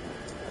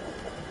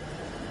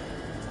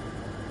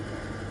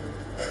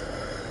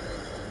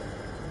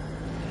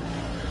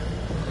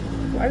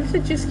 Why does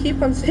it just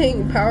keep on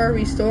saying power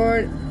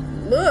restored?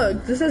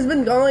 Look, this has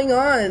been going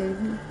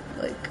on,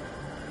 like,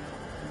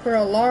 for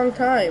a long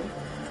time.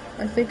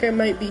 I think I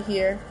might be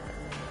here.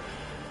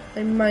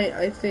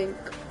 I think.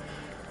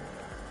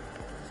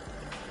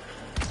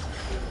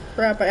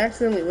 Crap, I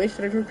accidentally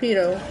wasted a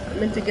torpedo. I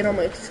meant to get on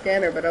my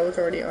scanner, but I was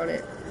already on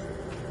it.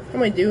 What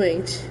am I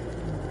doing?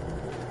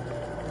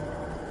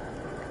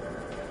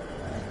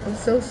 I'm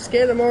so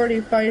scared. I'm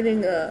already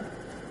fighting.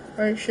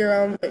 Alright, sure,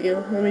 I'll invite you.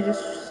 Let me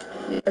just.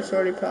 Yeah, it's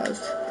already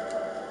paused.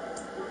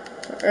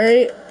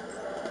 Alright.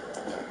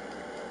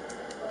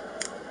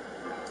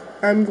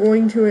 I'm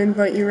going to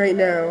invite you right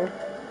now.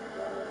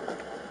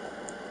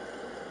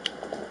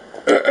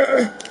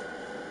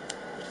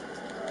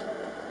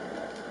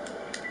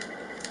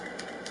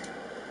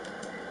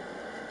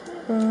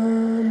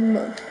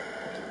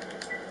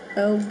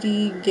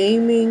 LD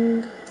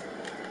Gaming.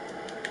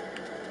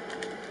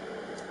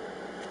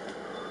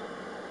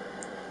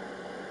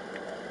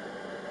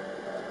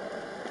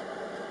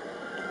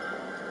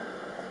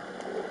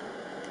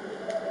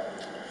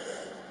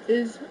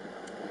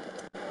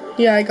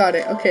 Yeah, I got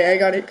it. Okay, I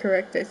got it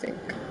correct, I think.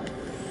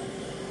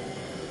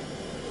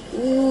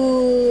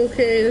 Ooh,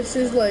 okay, this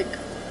is like...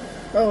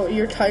 Oh,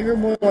 you're Tiger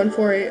Boy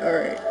 148.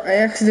 Alright, I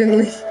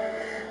accidentally...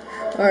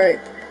 Alright.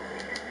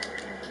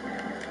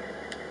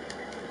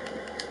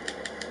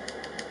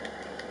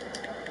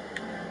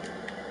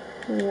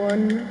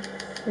 One,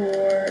 4,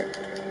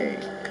 8.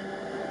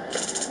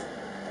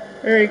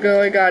 There you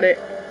go, I got it.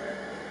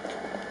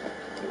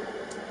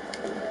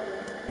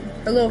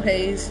 Hello,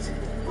 Hazed.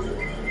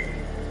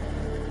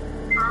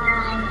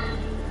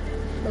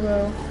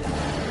 Hello.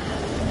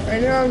 I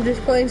know I'm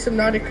just playing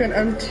Subnautica and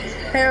I'm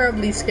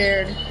terribly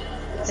scared.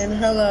 And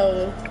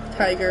hello,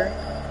 Tiger.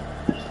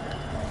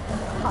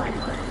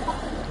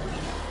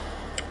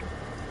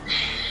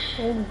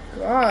 Oh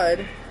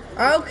god.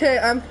 Okay,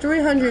 I'm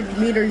 300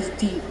 meters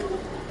deep.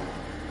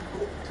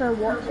 So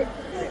what's it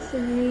for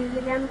you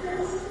again?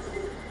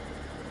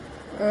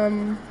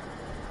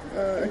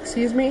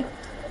 Excuse me?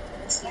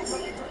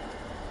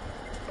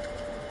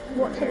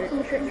 What tips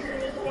and tricks for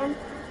you again?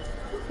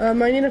 I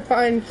need to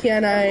find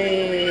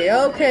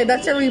Okay,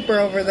 that's a Reaper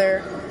over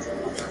there.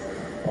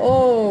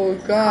 Oh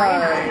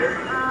god.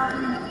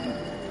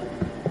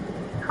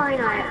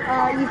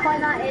 Kyanite. You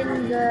find that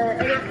in the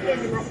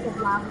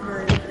active lab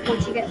room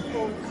once you get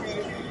spawned to.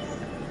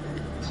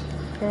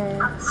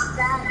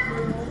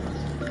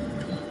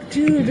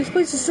 Dude, this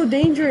place is so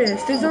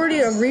dangerous. There's already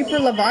a Reaper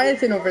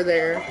Leviathan over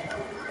there.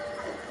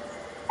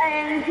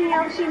 Anything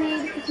else you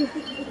need? If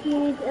you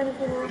need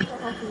anything else,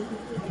 I'll help you.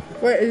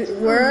 Wait,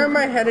 where am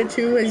I headed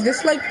to? Is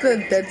this like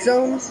the dead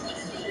zone?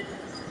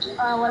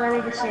 Well, let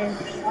me just see.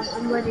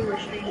 I'm letting the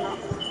stream up.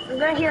 I'm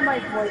gonna hear my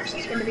voice.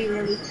 It's gonna be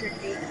really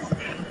tricky.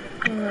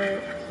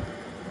 Alright.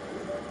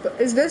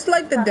 Is this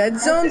like the dead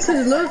zone?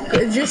 Cause look,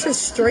 it's just a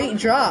straight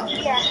drop.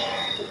 Yeah.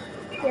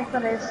 Yes,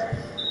 it is.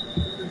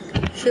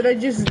 Should I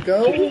just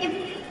go?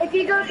 If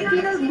you go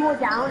more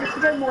down,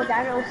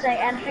 it'll say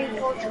entry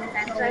towards the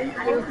dead zone,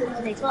 and it'll put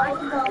today's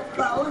time.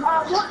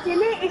 What's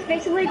in it is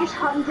basically just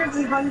hundreds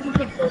and hundreds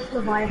of ghost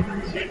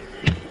leviathans.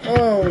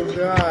 Oh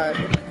god.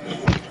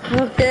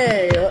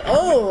 Okay.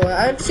 Oh,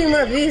 I've seen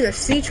one of these, a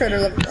sea treader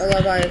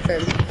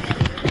leviathan.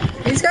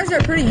 These guys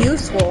are pretty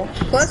useful.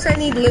 Plus, I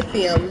need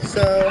lithium,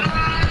 so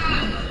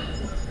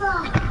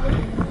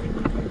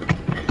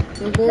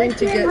I'm going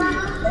to get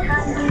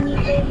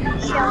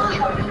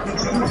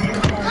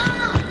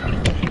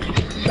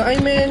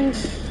diamond,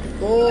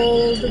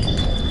 gold,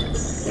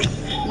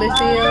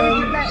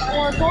 lithium.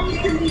 Well, gold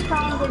can be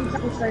found in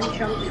sandstone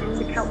chunks from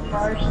the kelp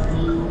forest.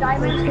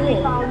 Diamonds can be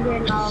found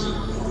in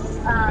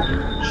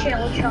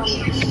shell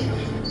chunks.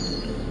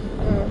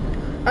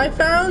 I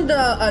found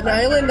an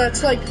island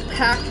that's like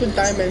packed with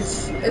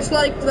diamonds. It's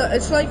like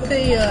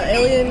the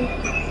alien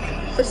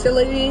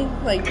facility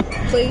like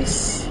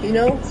place, you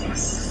know?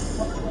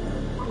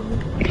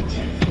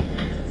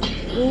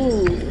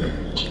 Ooh.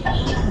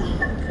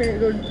 Okay,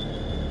 go.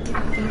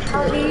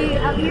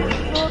 Have you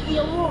explored the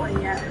Aurora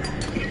yet?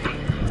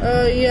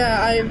 Yeah,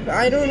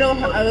 I don't know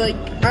how, I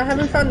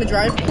haven't found the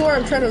drive core.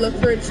 I'm trying to look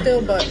for it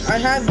still, but I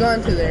have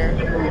gone to there.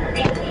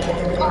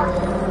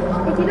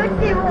 If you go to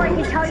the Aurora, I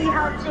can tell you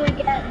how to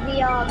get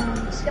the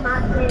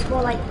schematic,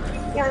 or like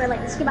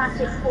the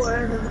schematic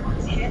for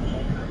the ship.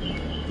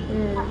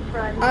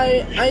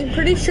 I'm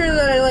pretty sure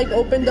that I like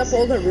opened up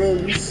all the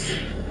rooms.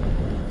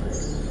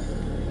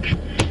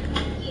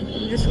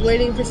 I'm just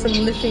waiting for some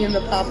lithium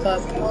to pop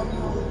up.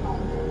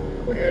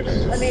 There it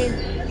is. I mean,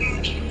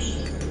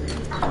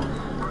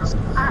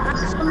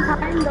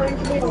 sometimes going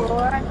to the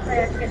Aurora and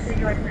try to get the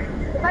drive.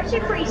 It's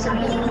actually pretty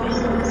simple.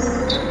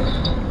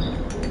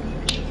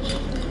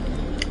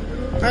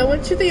 I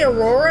went to the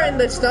Aurora and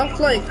the stuff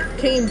like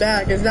came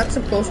back. Is that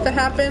supposed to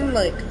happen?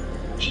 Like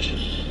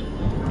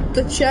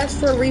the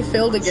chests were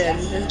refilled again.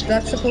 Is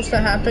that supposed to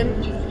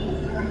happen?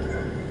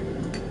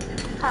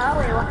 Oh,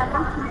 wait, what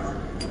happened?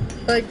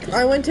 Like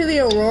I went to the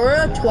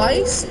Aurora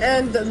twice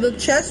and the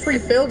chests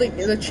refilled.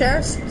 The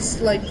chests,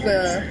 like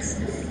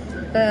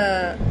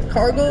the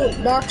cargo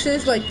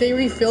boxes, like they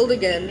refilled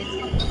again.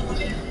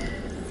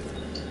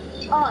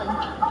 Oh,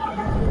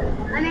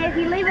 I mean, if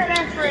you leave it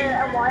there for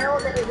a while,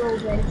 then it will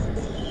do.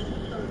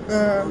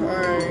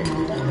 Alright.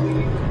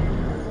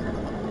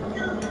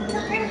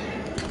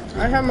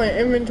 I have my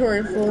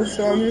inventory full,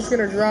 so I'm just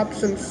gonna drop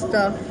some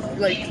stuff,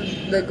 like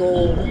the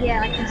gold.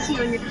 Yeah, I can see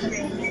on your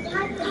screen.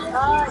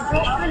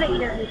 Just for the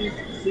interview.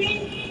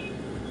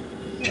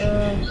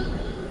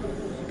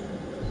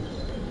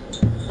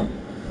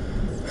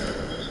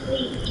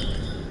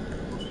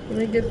 Let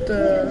me get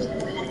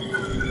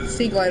the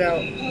sea glide out.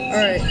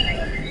 Alright.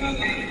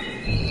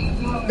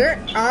 Their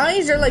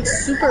eyes are like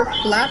super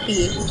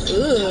flappy.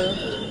 Ugh.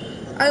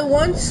 I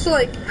once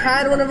like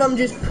had one of them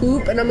just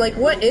poop and I'm like,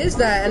 what is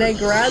that? And I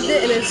grabbed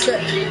it and it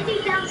said,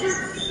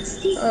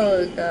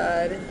 oh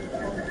god.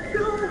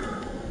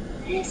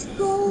 Let's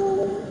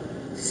go.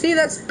 See,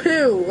 that's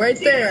poo right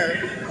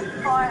there.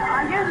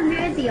 I just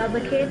muted the other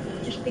kid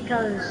just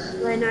because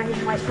I know his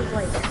mic was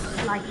like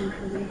lagging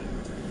for me.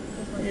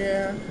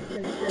 Yeah.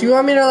 Do you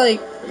want me to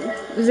like,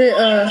 is it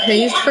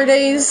hazed for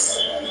days?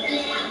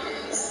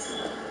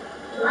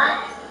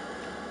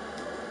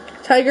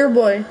 Tiger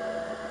boy.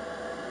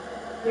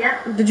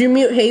 Yeah. Did you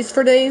mute haze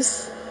for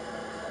days?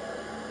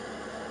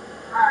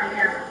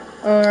 Yeah.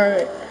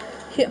 Alright.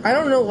 I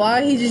don't know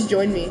why he just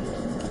joined me.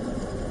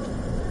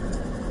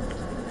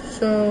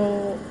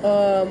 So,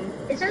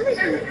 It's only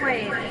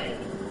wait.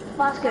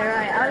 Basket,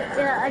 right?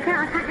 I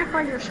can't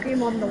find your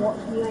stream on the watch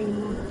me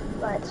anymore,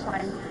 but it's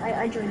fine.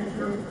 I joined the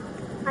room.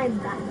 I'm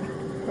back.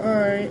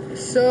 alright.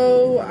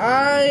 So,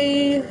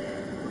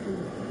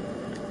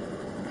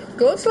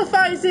 Ghost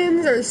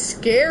Leviathans are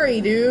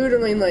scary, dude. I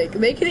mean, like,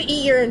 they could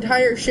eat your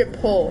entire ship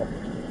whole.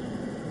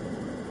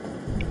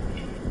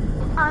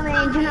 I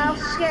mean, do you know how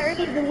scary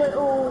the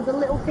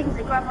little things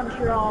that grab onto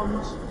your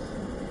arms?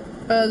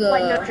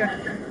 Like no joke.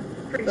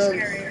 Pretty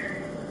scary.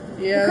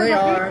 Yeah, Because they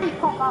I are. think they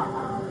pop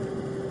up.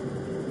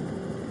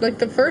 Like,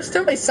 the first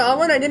time I saw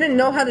one, I didn't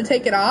know how to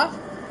take it off.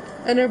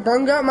 And I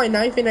brung out my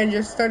knife and I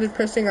just started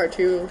pressing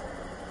R2.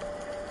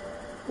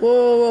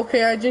 Whoa,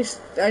 okay,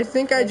 I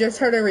think I just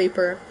heard a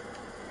Reaper.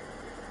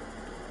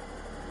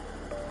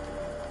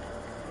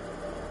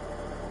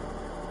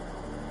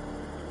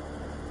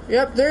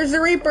 Yep, there's the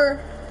Reaper.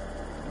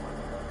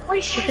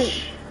 Wait,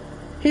 shh.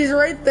 He's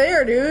right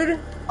there, dude.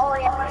 Oh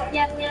yeah.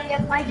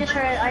 I just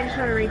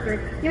heard a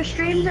Reaper. Your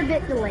stream's a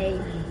bit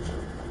delayed.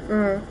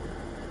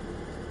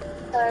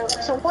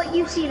 So what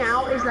you see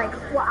now is like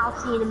what I'll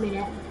see in a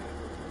minute.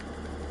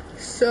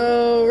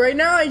 So right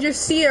now I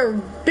just see a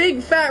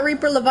big fat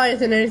Reaper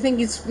Leviathan and I think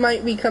he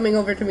might be coming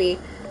over to me.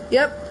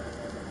 Yep.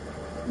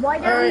 Why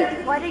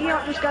don't you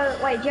not just go?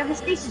 Wait, do you have a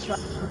stasis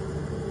rifle?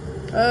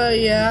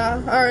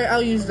 Yeah. Alright,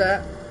 I'll use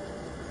that.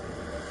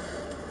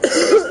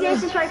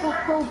 Stasis rifle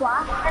full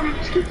blast, and then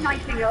just keep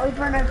knifing it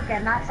over and over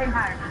again. That same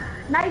pattern.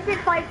 Knife it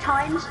 5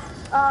 times.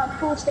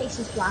 Full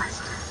stasis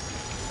blast.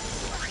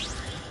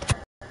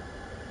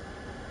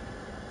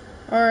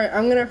 Alright,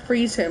 I'm gonna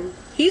freeze him.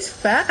 He's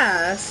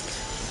fast.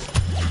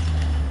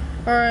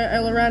 Alright,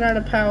 I ran out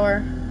of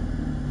power.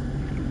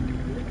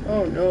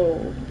 Oh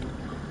no.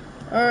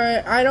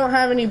 Alright, I don't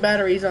have any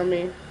batteries on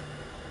me.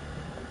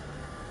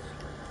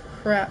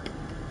 Crap.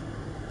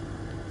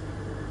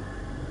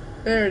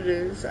 There it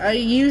is. I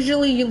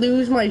usually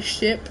lose my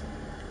ship,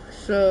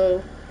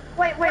 so...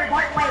 Wait,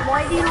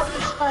 why do you not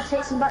just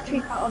take some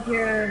batteries out of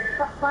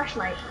your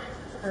flashlight?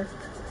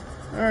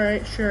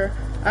 Alright, sure.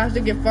 I have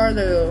to get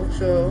farther though,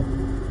 so...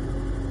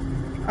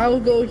 I'll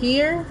go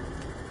here.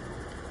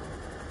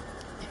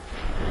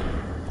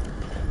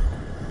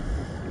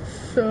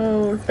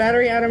 So,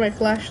 battery out of my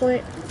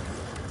flashlight.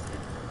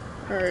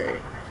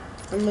 Alright.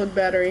 Unload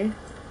battery.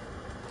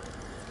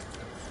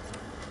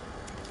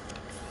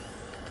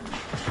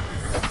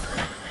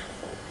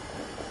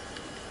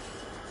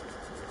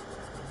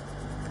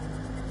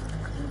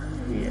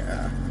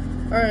 Yeah.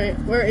 Alright,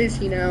 where is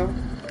he now?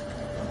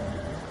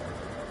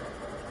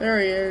 There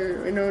he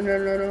is.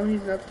 No,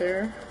 he's not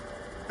there.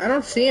 I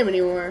don't see him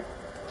anymore.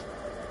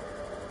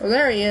 Oh,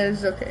 there he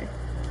is. Okay.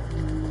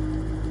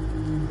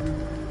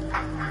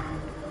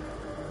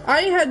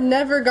 I had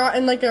never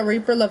gotten like a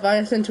Reaper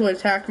Leviathan to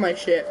attack my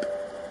ship.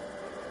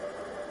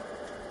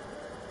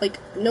 Like,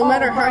 no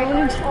matter how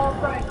many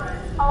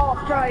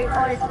Bro,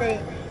 honestly,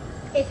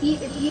 if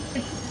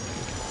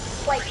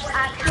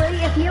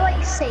you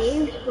like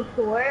saved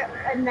before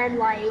and then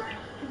like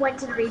went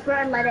to the Reaper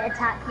and let it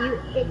attack you,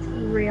 it's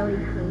really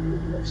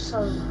cool.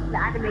 So the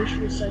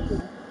animation is so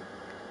cool.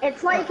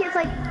 It's like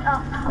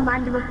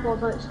Commander with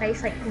falls out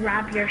space, like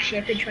grab your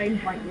ship and try and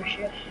bite your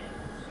ship.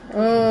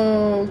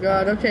 Oh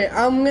god, okay,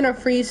 I'm gonna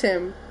freeze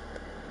him.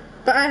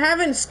 But I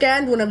haven't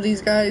scanned one of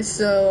these guys,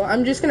 so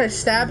I'm just gonna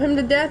stab him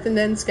to death and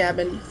then scan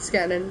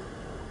him.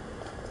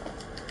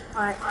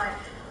 Alright.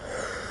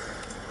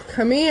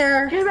 Come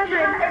here. Just remember,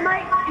 it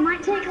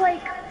might take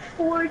like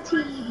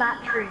 40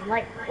 battery,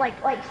 like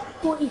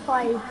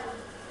 45.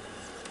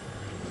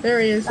 There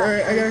he is.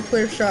 Alright, I got a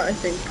clear shot, I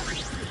think.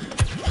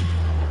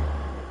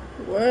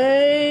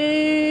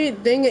 Wait,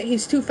 dang it,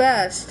 he's too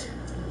fast.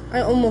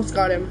 I almost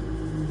got him.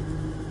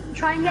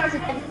 Try and get his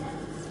attention.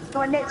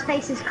 When its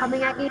face is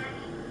coming at you,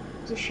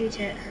 just shoot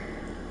it.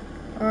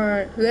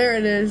 Alright, there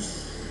it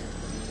is.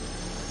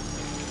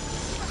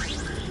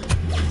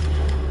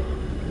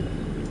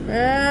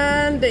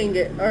 And dang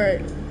it.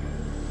 Alright.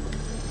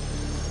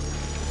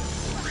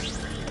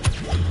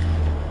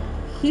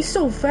 He's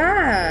so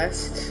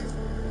fast.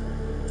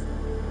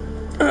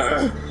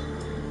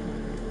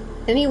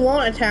 And he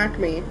won't attack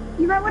me.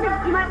 You might want to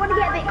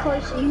get a bit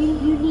closer. You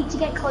need to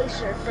get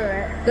closer for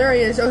it. There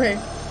he is. Okay.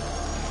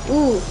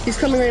 Ooh, he's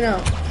coming right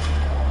now.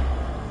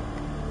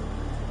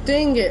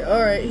 Dang it.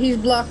 Alright, he's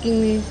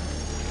blocking me.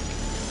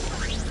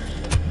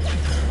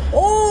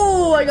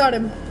 Oh, I got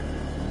him.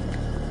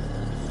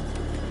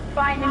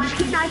 Fine, and just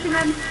keep knifing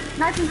him.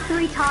 Knife him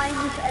 3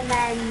 times, and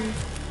then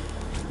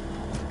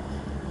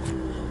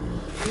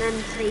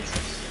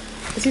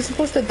stasis. Is he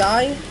supposed to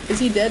die? Is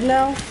he dead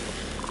now?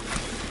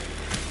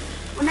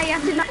 Well, no, you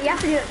have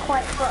to do it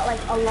quite for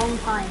like a long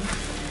time.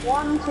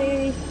 1,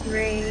 2,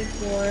 3,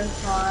 4,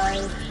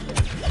 5.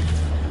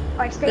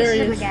 Alright, stasis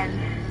him again.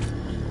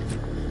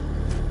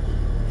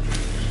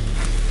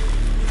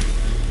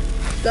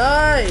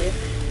 Die!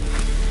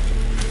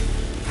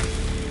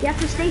 You have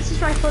to stasis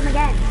rifle him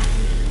again.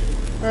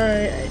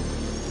 Alright.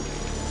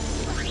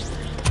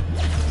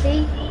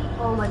 See?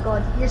 Oh my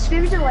god. Your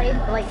scream's delayed,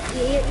 but like,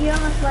 you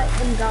almost let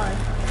him die.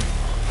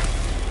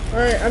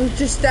 Alright, I'm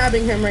just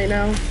stabbing him right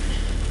now.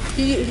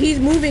 He's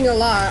moving a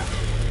lot.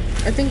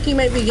 I think he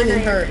might be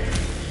getting hurt.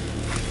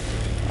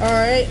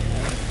 Alright.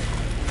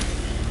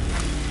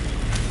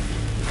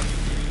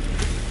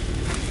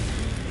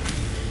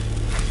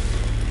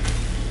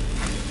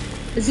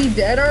 Is he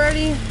dead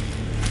already?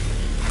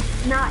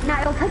 Nah,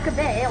 it'll take a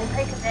bit,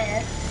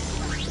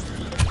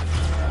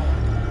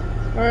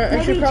 Alright,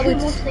 I should probably...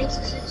 Maybe 2 more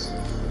stasises.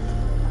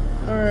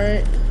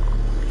 Alright.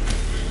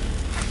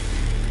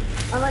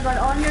 Oh my god,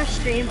 on your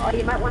stream, oh,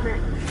 you might want to...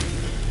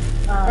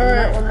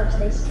 Alright. You might want to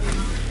stasis.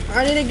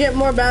 I need to get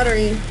more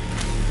battery.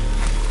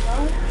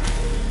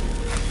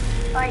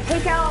 Alright,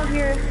 take out of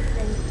your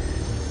thing.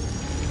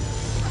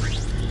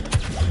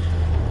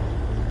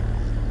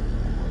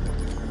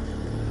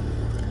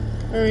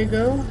 There we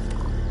go.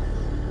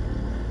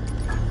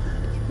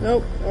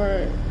 Nope,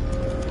 alright.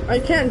 I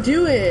can't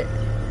do it.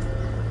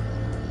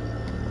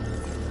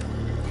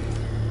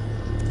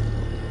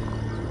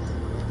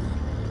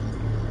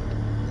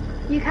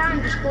 You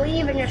can, just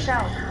believe in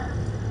yourself.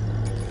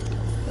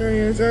 There he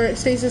is. Alright,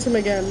 stasis him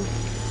again.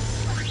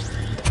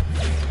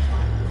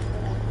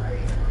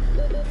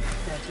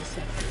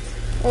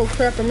 Oh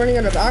crap, I'm running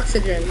out of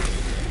oxygen.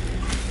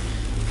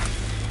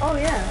 Oh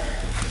yeah.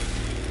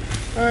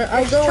 Alright,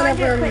 I'll go try and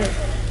whenever I'm get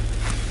ready.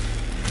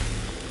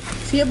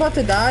 Is he about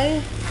to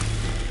die?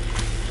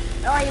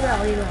 Oh,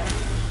 you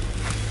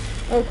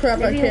will. Oh crap,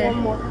 Maybe I one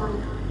can't. more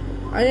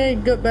time. I need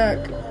to get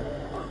back.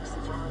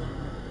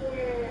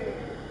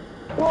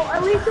 Well,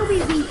 at least he'll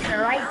be weaker,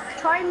 right?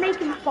 Try and make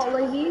him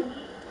follow you.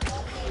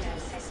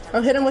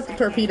 I'll hit him with the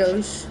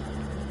torpedoes.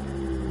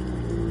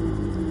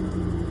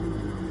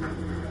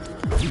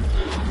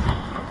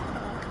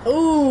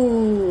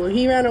 Ooh,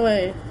 he ran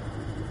away.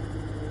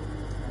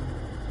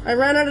 I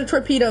ran out of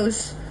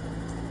torpedoes.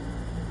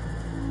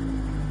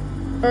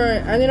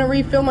 Alright, I'm gonna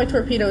refill my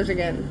torpedoes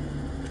again.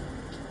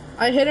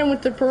 I hit him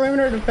with the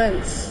perimeter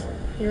defense.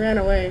 He ran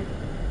away.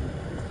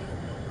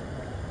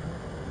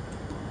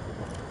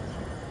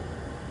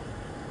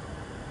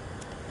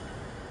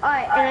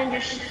 Alright, and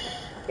then just...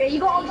 Yeah, you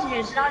got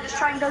oxygen, so now just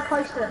try and go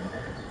close to him.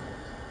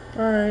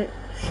 Alright,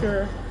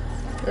 sure.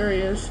 There he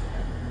is.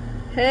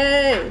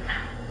 Hey!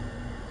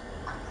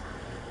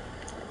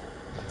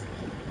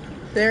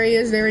 There he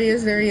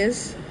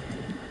is.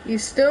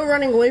 He's still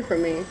running away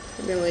from me.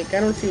 I mean, like, I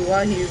don't see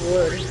why he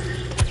would.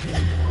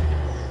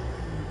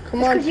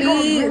 Come on,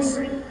 please!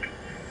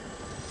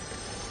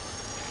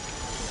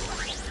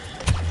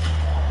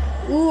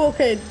 Ooh,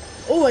 okay.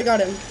 Oh, I got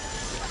him.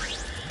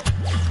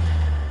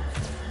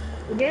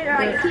 You did?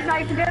 Alright, keep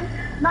knifing him.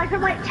 Knife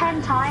him like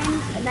 10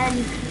 times, and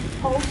then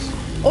pulse.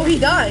 Oh, he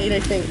died, I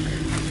think.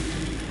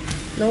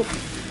 Nope.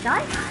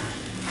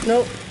 Knife?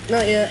 Nope,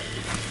 not yet.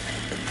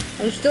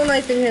 I'm still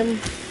knifing him.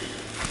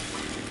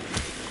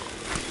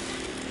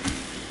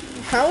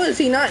 How is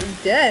he not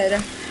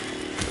dead?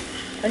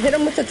 I hit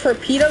him with the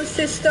torpedo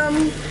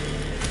system.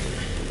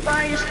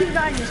 Alright, just keep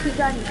going, just keep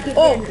going.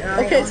 Oh,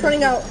 okay, it's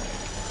running out.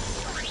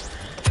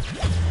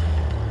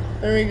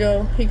 There we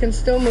go. He can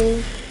still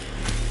move.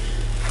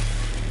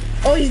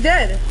 Oh, he's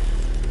dead.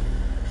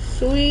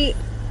 Sweet.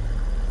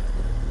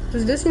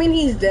 Does this mean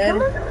he's dead?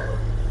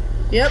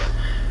 Yep.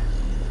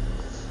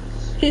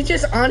 He's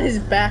just on his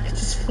back,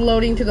 just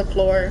floating to the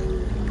floor.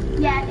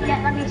 Yeah,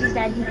 that means he's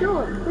dead. You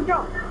killed him. Good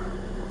job.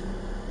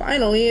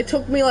 Finally, it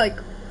took me like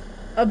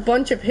a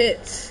bunch of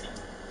hits.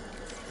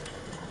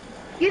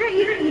 You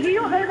do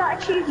not know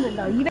that achievement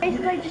though. You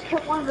basically just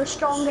hit one of the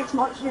strongest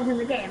monsters in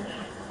the game.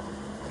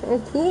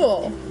 Oh,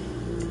 cool.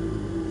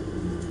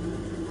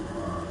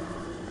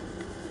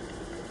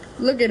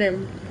 Look at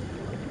him.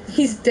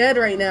 He's dead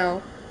right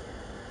now.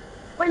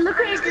 Wait, look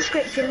at his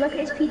description. Look at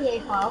his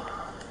PDA file.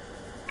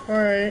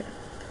 Alright.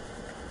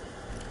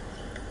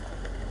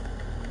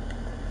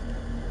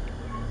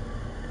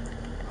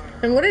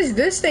 And what is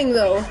this thing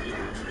though?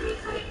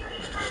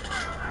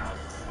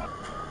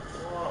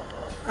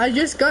 I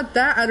just got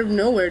that out of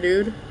nowhere,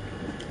 dude.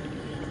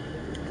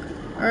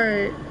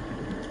 Alright.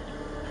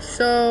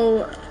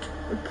 So,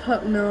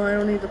 no, I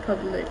don't need the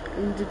public.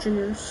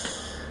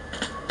 Indigenous.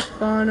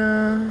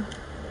 Fauna.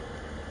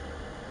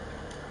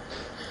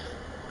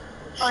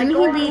 Like,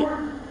 Shouldn't he be?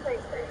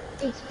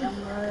 it's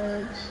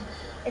downloads.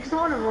 It's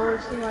not a road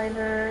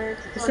survivor.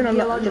 It's It's on in a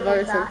geological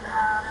device. data.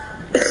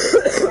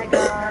 Like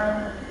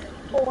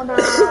fauna,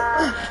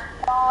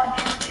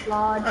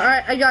 large.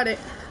 Alright, I got it.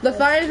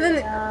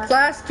 Leviathan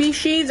class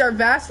species are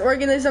vast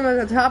organisms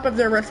at the top of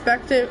their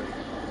respective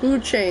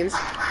food chains.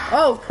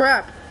 Oh,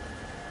 crap.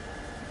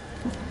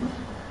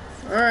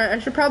 Alright, I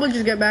should probably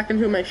just get back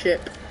into my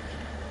ship.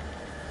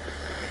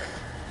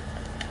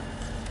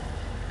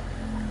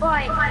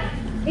 Right.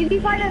 If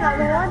you find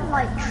another one,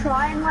 like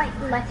try and like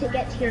let it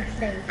get to your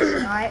face,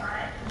 right?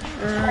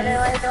 And then,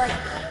 like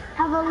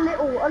have a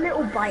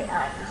little bite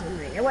out or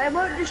something. It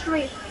won't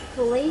destroy it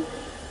fully.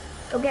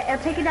 It'll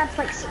take it down to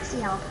like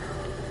 60 health.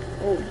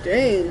 Oh,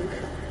 dang.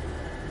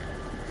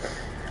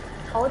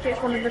 Told you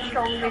it's one of the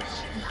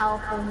strongest and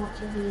powerful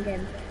monsters in the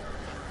game.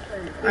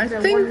 I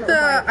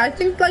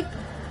think like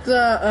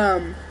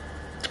the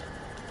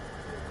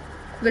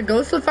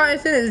Ghost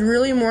Leviathan is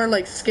really more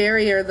like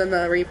scarier than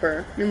the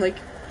Reaper. I mean, like,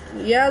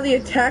 yeah, the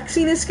attack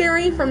scene is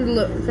scary from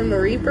the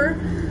Reaper,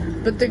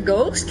 but the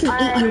Ghost can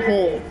eat you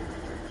whole.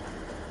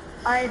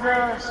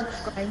 I've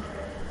subscribed.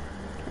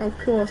 Oh,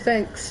 cool,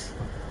 thanks.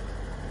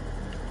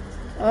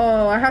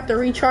 Oh, I have to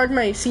recharge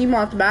my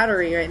Seamoth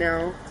battery right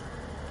now.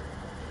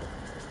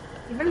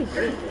 You really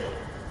do.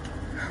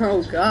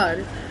 Oh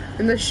god.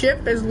 And the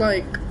ship is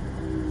like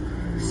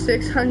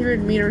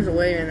 600 meters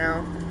away right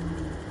now.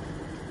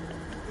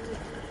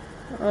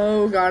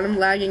 Oh god, I'm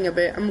lagging a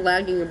bit.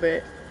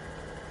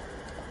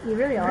 You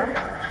really are.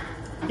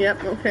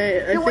 Yep,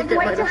 okay. The way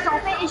to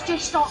stop it is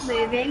just stop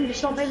moving. Just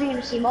stop moving in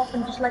the Seamoth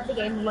and just let the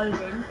game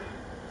load in.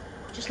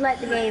 Just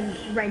let the game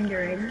render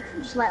in.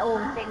 Just let all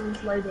the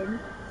things load in.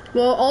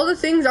 Well, all the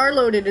things are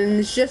loaded, and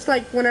it's just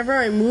like whenever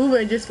I move,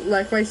 I just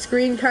like my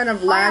screen kind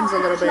of lags a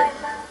little bit.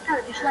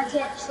 Just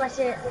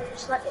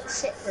let it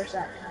sit for a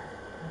sec.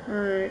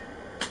 Alright.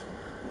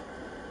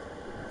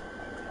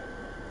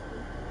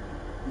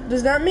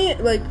 Does that mean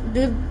like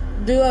do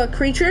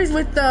creatures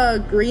with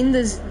the green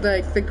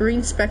the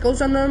green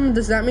speckles on them?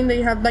 Does that mean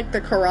they have like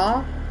the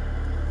Kara?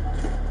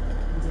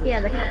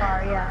 Yeah, the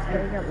car. Yeah,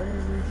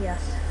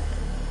 yes.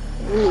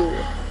 Ooh.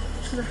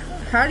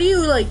 How do you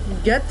like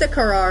get the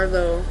Kara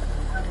though?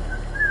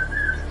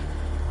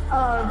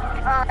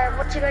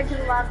 Once you go to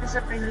the lab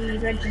and you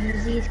go to the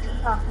disease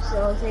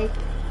facility,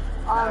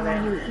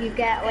 you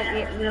get like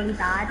it really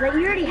bad. Like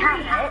you already have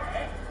it,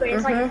 but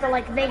it's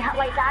like the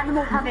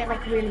animals have it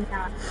like really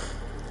bad.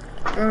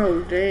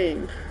 Oh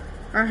dang!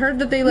 I heard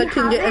that they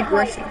can get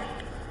aggressive.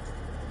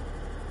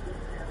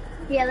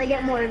 Yeah, they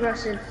get more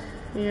aggressive.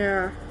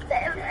 Yeah. The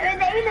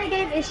aim of the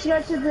game is to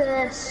go to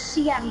the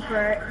Sea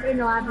Emperor in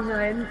the lava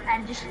zone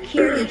and just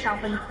cure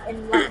yourself in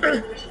like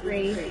dangerous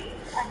free, and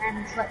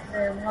then just let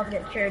the lava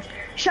get cured.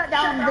 Shut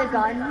down the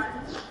gun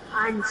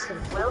and sleep.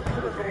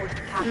 Welcome aboard,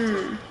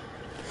 Captain.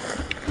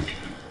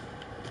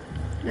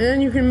 And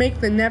then you can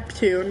make the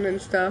Neptune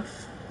and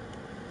stuff.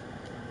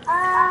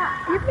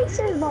 It makes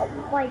it not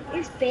like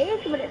it's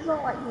big, but it's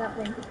not like that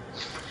big.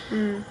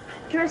 Do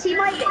you wanna see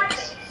my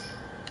base?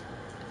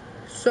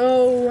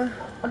 So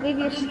I'll give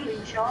you a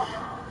screenshot.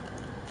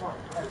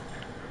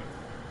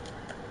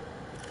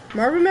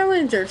 Marble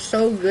melons are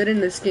so good in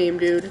this game,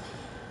 dude.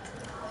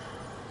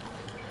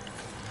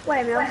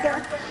 Wait a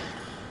minute,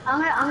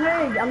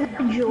 I'm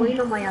gonna join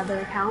on my other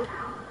account.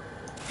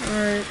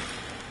 Alright.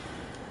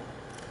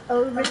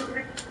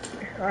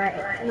 Alright,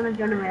 I'm gonna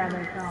join on my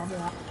other account. I'll be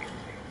right.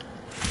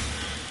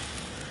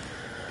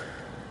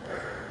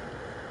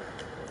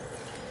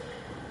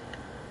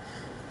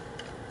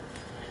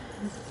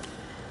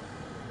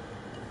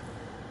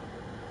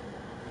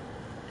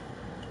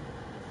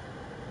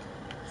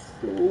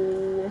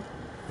 So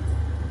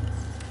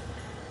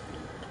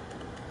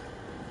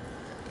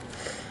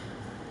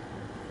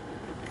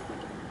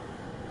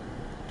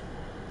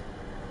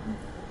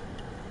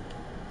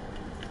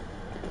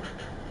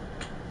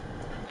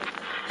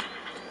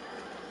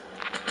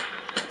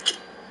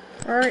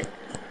alright.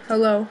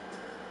 Hello.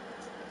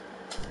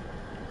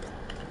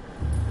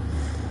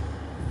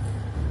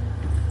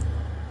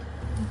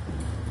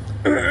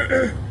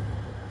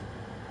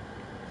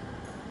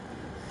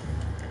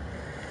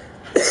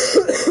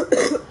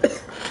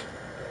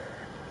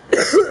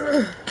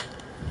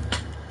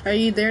 Are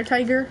you there,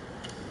 Tiger?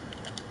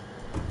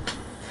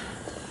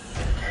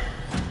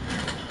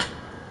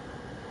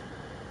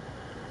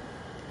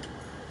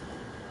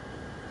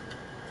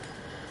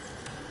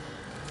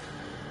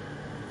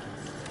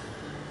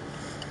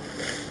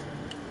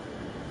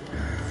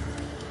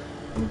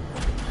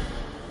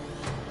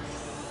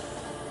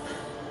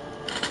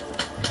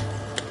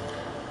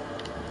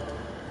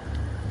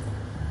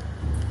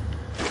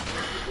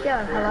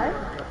 Yeah, hello?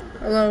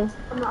 Hello.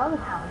 On the other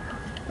account.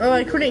 Oh,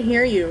 I couldn't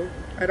hear you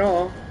at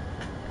all.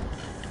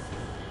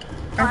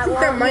 I think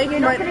that mic you're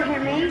might. not gonna hear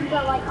me,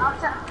 but like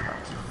after,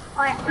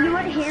 you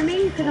won't hear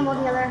me because I'm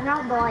on the other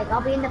account, but like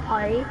I'll be in the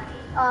party.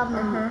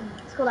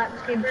 Cool, that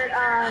was Gamer.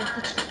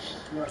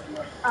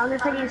 I'm gonna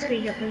send you a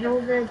screenshot because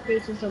all the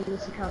data's on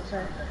this account,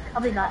 so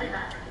I'll be back.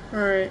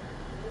 Alright.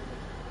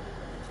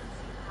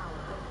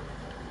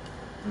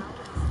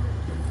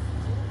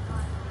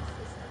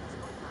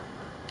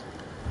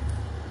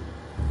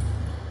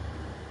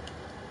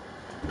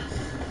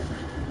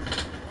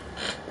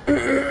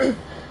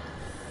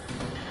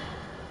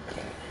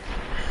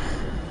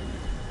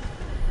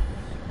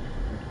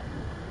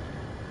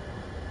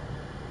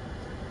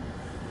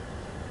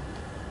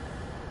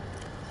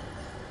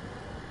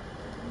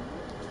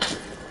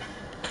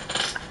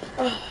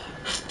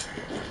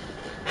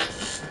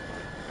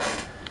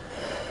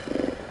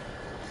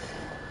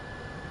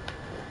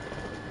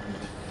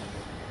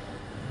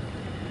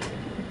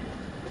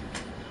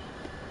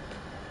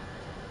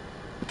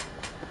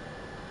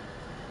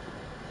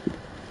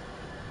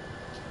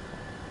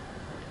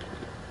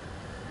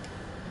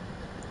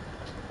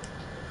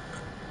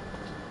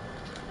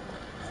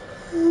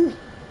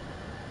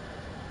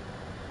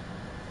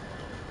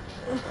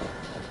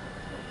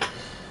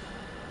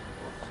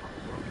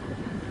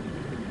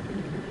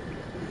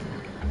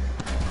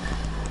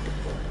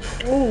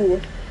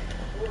 Ooh.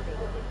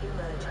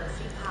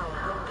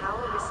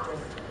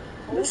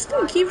 This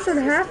thing keeps on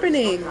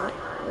happening.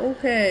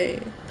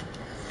 Okay.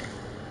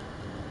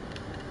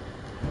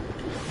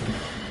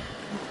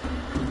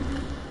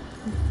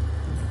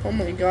 Oh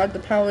my god, the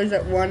power's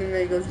at 1 and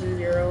then it goes to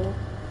 0.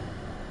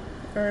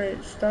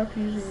 Alright, stop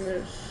using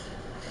this.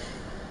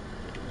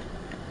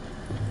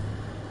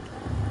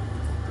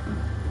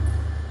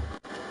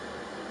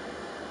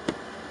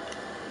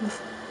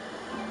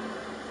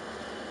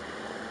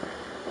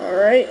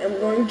 Alright, I'm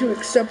going to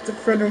accept the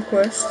friend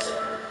request.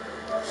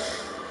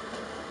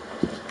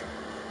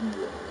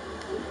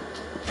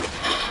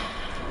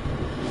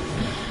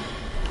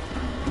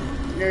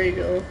 There you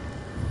go.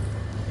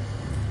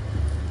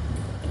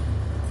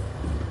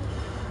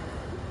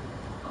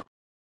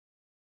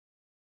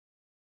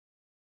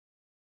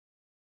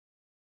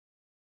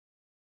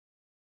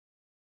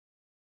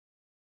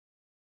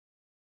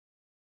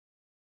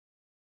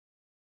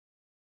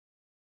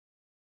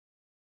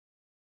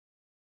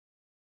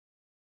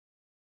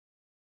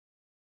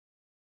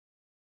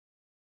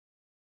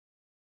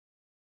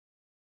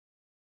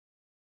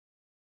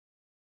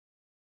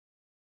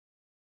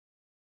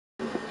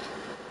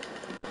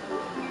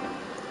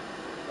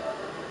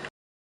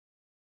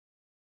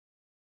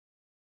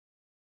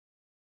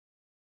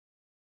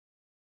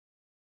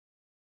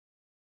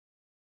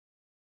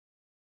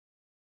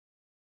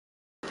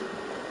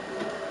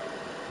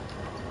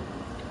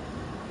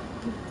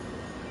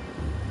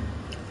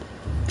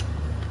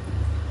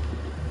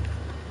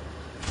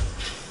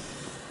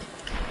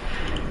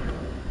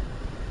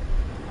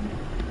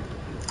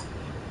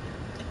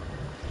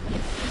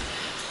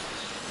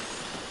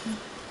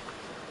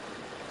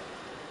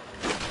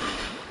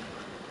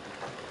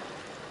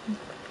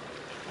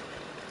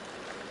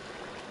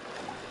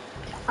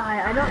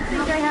 I don't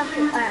think I have.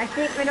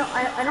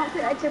 I don't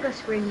think I took a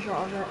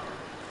screenshot of it.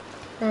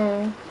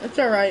 Oh, it's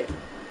alright.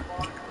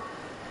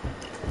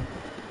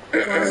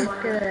 You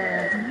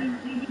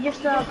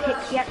just pick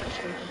the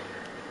extra.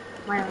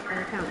 My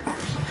account.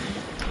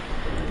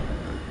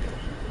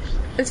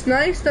 It's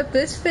nice that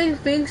this thing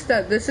thinks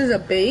that this is a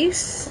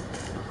base,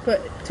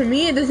 but to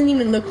me it doesn't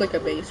even look like a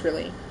base,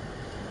 really.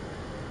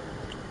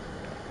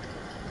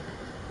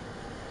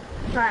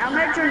 Right, I'm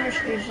gonna turn your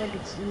screen so I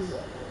can see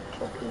what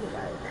you're talking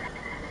about.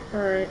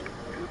 Alright.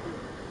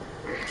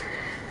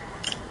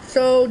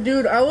 So,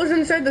 dude, I was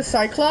inside the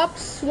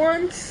Cyclops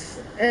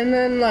once, and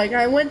then, like,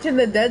 I went to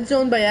the dead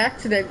zone by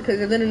accident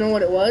because I didn't know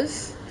what it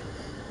was.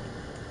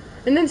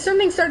 And then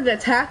something started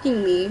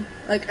attacking me.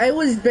 Like, I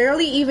was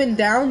barely even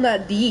down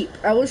that deep.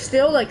 I was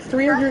still, like,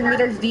 300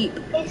 meters deep.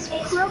 It's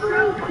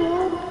probably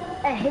called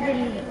a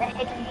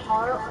hidden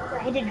part, a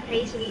hidden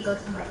face of the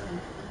Ghost of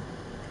Victim.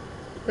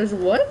 There's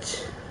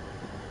what?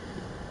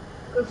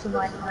 Ghost of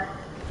Victim.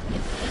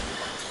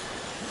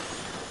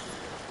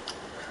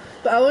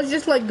 But I was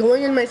just, like,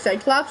 going in my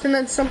Cyclops, and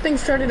then something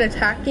started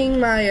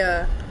attacking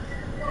my,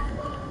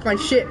 my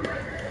ship.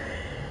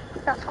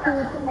 That's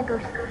called a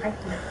Ghost of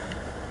Victim.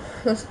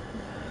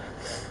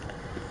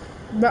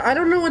 But I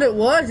don't know what it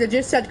was. It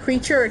just said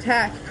creature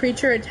attack,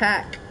 creature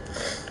attack.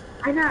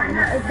 I know,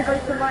 it's a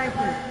Ghost of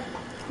Victim.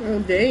 Oh,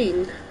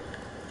 dang.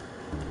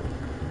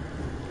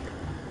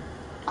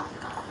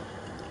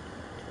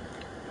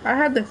 I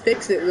had to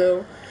fix it,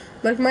 though.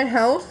 Like, my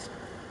health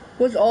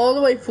was all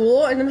the way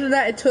full, and after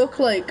that, it took,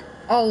 like,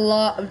 a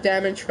lot of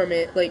damage from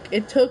it. Like,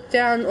 it took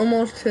down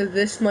almost to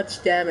this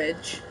much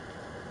damage.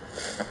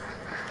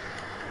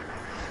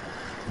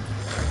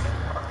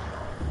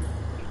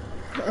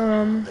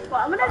 Well,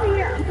 I'm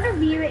gonna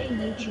view it in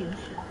YouTube.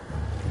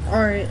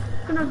 Alright.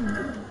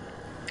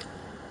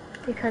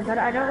 Because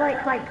I don't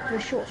like the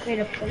short fade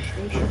of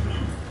PlayStation.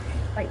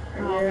 Like,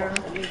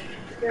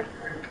 Yeah.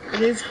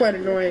 It is quite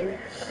annoying.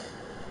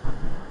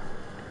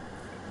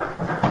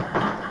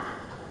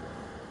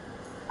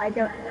 I don't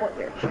know what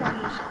your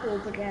channel is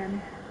called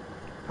again.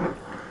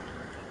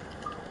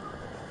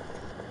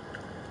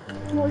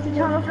 What was your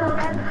channel for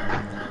again?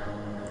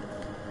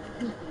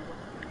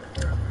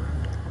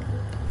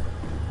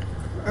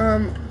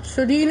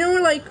 So do you know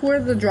like where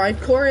the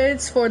drive core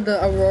is for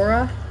the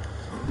Aurora?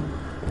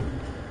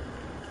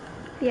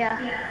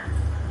 Yeah.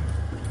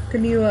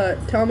 Can you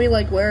tell me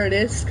like where it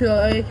is so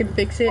I can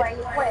fix it?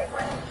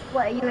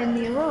 What, are you in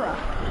the Aurora?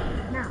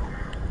 Now?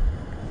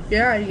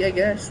 Yeah, I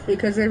guess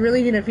because I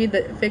really need to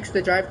fix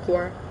the drive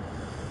core.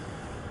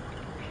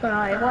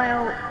 Right,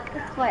 well,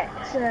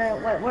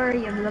 where are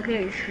you? I'm looking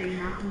at your screen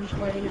now. I'm just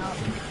loading up.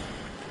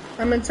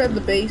 I'm inside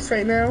the base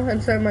right now,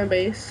 inside my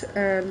base,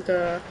 and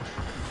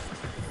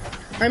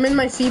I'm in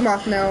my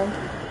CMOC now.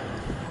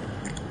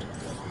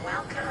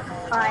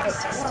 Alright,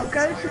 well,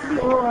 go to the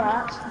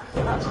Aurora.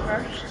 That's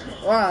first.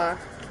 Ah.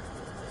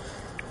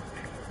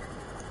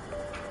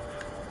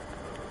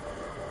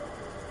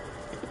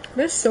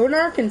 This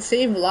sonar can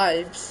save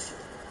lives.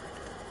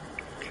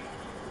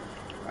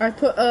 I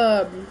put,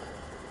 oh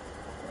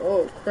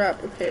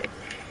crap, okay.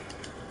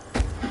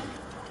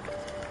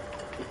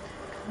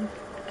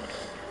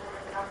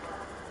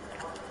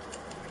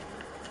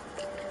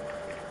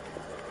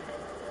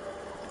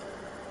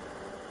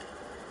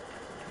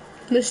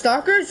 The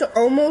stalkers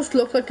almost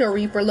look like a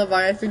Reaper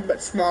Leviathan,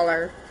 but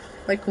smaller.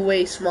 Like,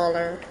 way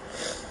smaller.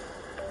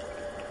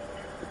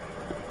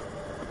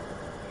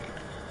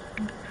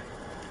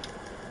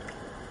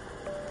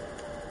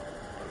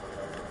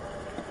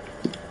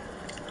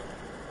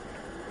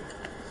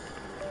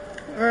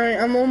 Alright,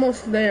 I'm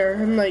almost there.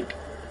 I'm like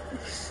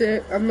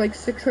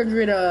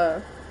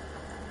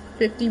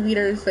 650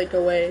 meters like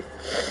away.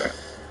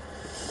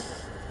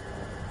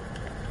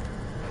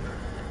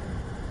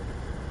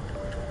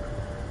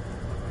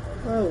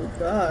 Oh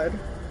god.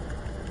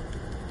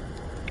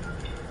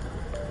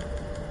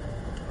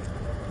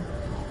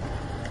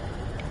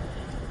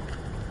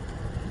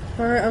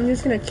 Alright, I'm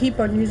just gonna keep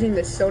on using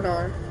this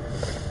sonar.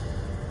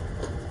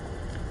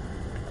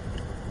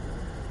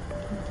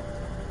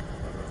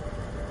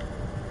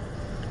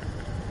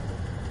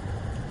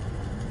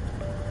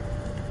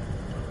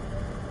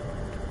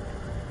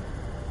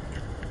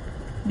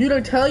 Dude,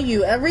 I tell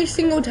you, every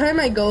single time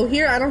I go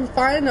here, I don't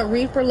find a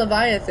Reaper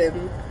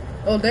Leviathan.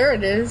 Oh, there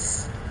it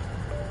is.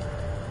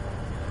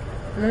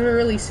 I never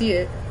really see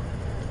it.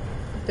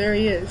 There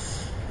he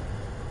is.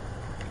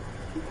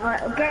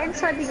 Alright, well, get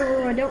inside the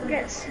Aurora. Don't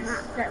get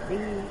snapped at the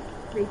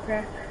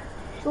Reaper.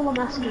 That's all I'm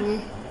asking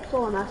you. That's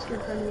all I'm asking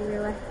from you,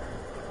 really.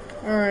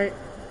 Alright.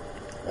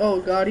 Oh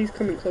god, he's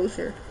coming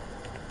closer.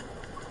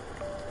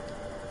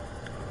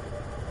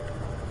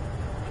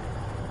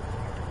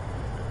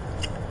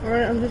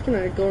 Alright, I'm just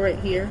gonna go right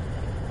here.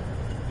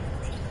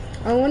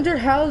 I wonder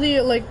how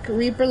the, like,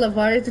 Reaper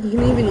Leviathan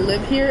can even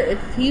live here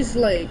if he's,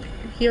 like,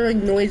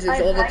 hearing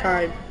noises all the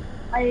time.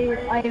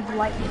 I've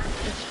liked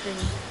the stream.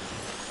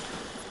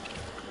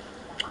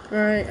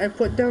 Alright, I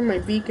put down my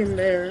beacon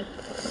there.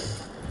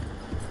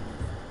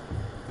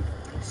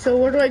 So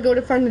where do I go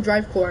to find the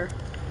drive core?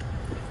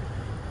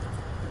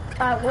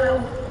 Alright,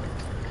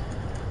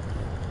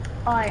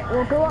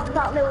 we'll go up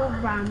that little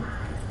ramp.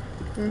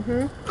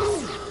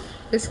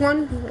 This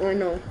one? Or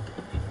no?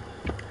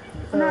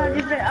 No,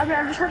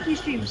 I'm just watching your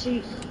stream. So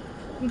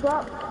you go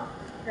up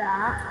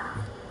that.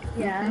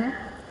 Yeah.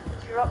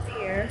 So you're up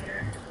here.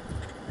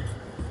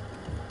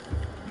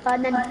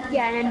 And then,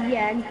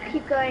 and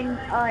keep going.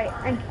 Alright,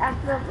 and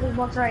after the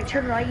box, alright,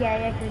 turn right.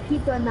 Yeah,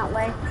 keep going that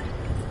way.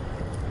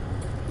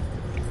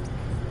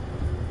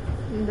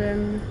 And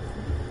then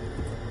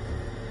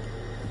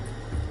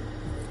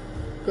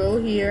go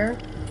here.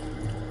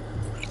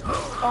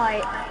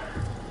 Alright.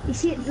 You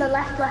see the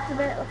left of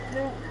it?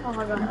 Oh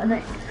my god. And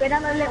then go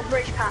down the little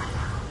bridge path.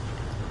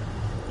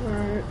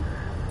 Alright.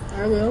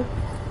 I will.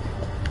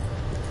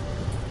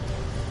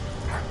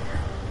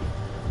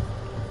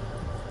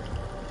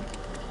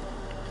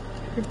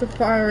 Get the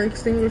fire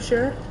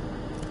extinguisher.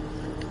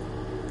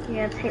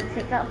 Yeah,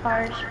 take that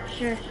fire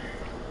extinguisher.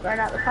 Burn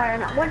out the fire.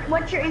 Now,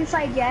 once you're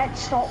inside yet,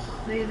 stop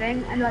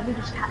moving and let me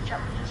just catch up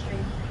with the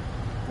stream.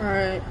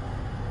 Alright.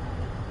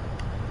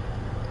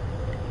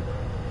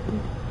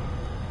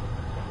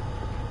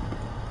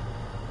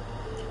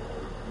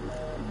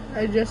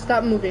 I just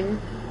stopped moving.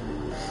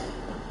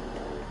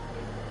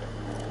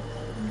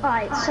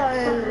 Alright, so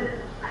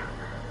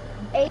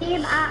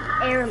aim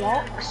at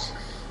airlocks.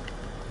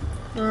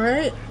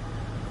 Alright.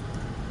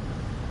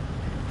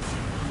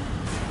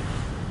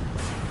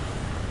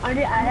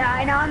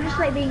 I know I'm just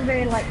like being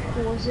very like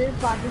positive,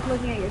 but I'm just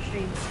looking at your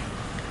stream.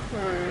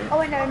 Alright. Oh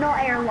wait, no,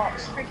 not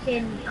airlocks,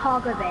 freaking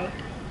cargo bay.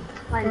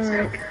 My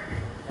mistake.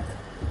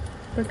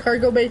 The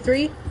cargo bay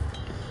 3?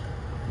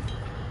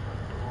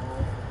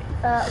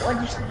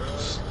 Well, just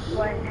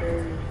wait.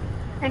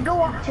 And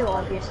go up to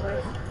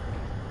obviously.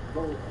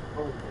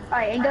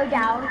 Alright, and go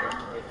down.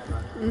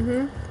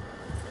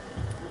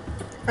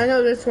 I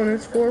know this one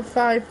is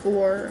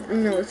 454.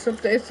 No, it's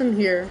in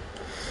here.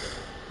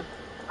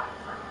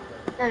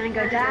 And then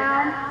go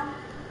down.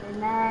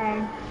 And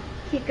then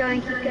keep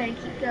going.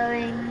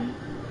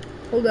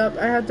 Hold up,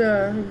 I have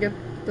to get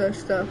the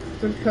stuff,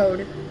 the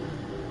code.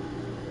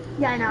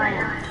 Yeah, I know.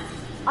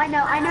 I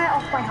know it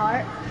off by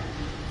heart.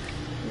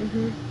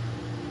 Mhm.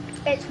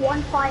 It's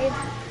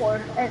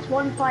 154. It's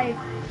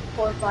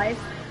 1545.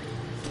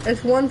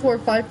 It's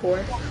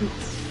 1454.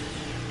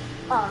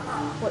 Oh,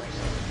 whoops.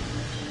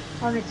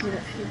 Obviously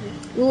that's stupid.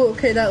 Ooh,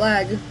 okay, that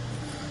lag.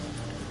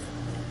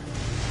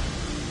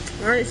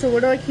 Alright, so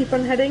where do I keep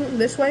on heading?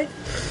 This way?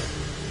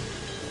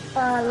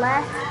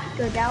 Left,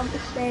 go down the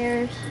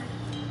stairs,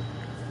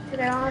 go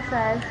down the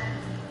stairs,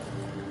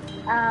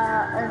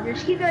 and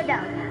just keep going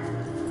down.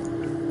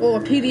 Oh, a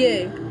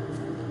PDA.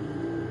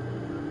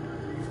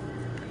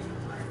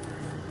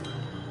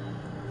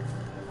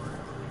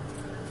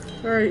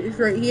 Alright, it's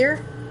right here.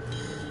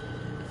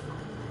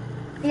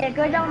 Yeah,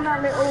 go down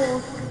that little,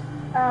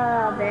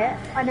 bit,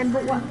 and then,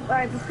 but what,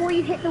 alright, before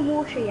you hit the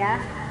water,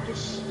 yeah,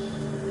 just,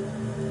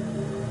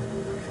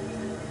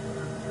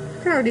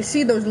 I can already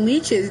see those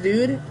leeches,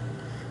 dude.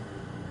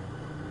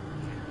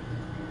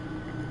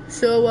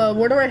 So,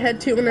 where do I head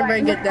to whenever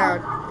I get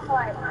down?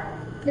 Alright,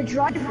 the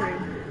drive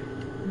room.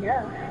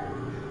 No.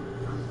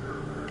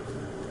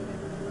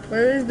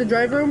 Where is the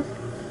drive room?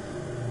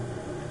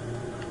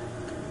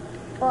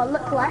 Well,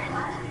 look left.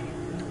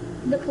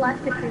 Look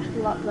left if you're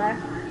still up there.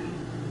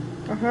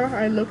 Uh-huh,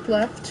 I looked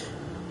left.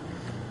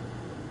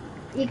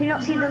 You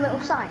cannot see the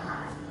little sign.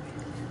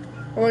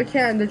 Oh, I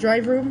can. The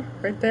drive room,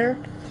 right there.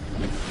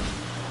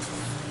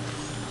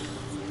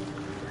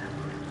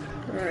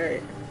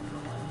 Alright.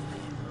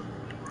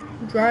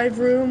 Drive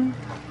room.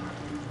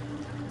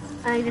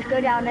 And you just go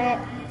down it,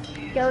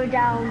 go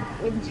down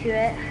into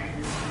it.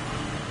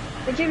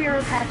 Which of your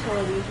repair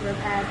tool these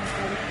repairs?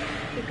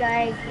 Keep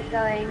going,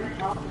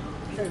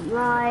 turn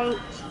right,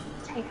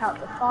 take out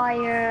the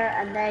fire,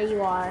 and there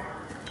you are.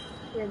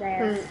 You're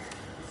there.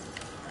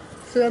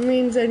 So that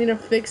means I need to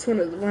fix one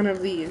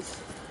of these.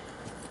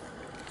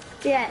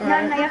 Yeah,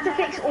 no, you have to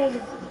fix all.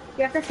 You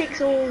have to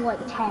fix all like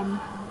 10.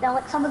 They're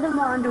like some of them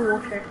are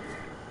underwater.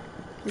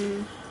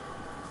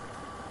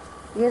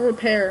 What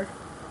repair?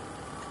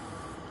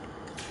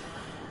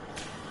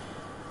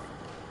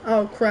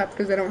 Oh crap!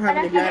 Because I don't have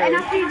any And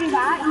batteries. after you do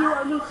that,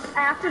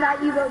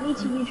 you won't need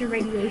to use your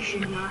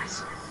radiation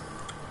mask.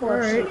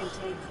 Alright.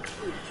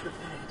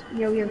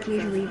 You'll have to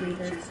use your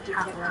rebreather.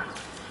 Halfway.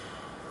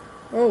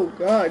 Oh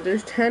god,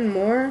 there's 10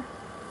 more?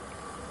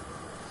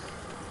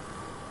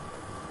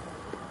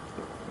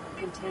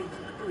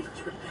 Containment breach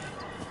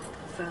repaired.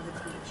 Further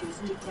breaches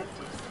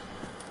detected.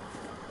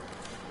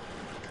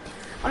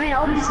 I mean,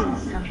 obviously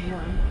it's not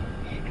one.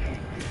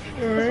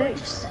 Alright.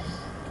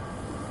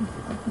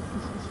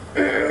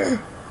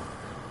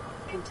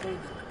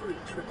 Containment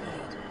breach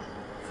repaired.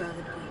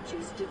 Further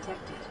breaches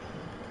detected.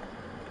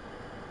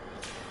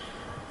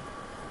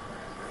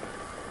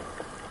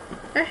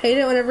 I hate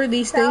it whenever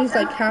these things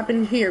like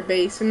happen to your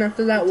base and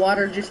after that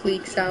water just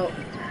leaks out.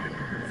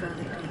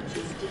 Further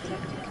breaches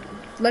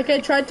detected. Like I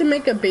tried to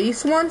make a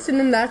base once and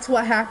then that's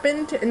what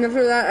happened and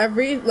after that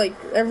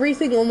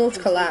everything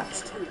almost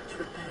collapsed. Breach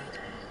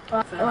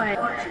repaired. Wait,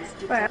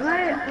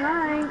 am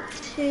I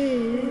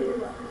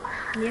to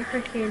near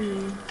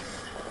frickin'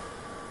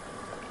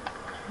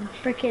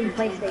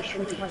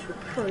 PlayStation like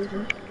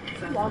frozen?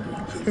 Further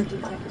breaches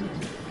detected.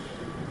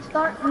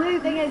 Start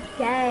moving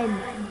again.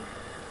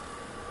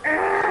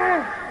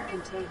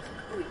 Containment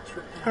breach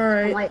repaired.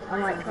 Alright. I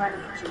might try.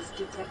 Breaches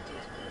detected.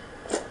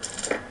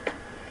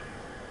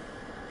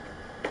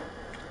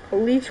 A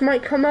leech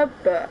might come up,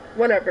 but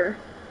whatever.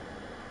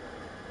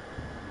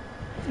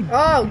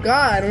 Oh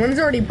god, one's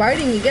already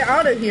biting me. Get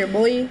out of here,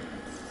 boy.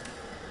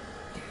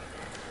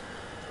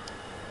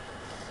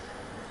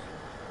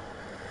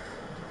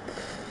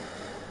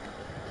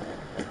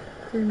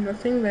 There's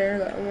nothing there.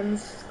 That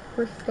one's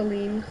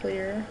crystalline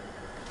clear.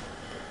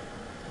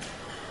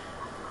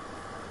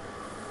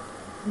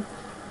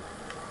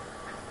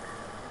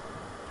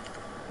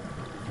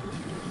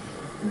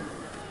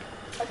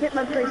 I hit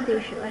my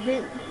PlayStation. I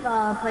hit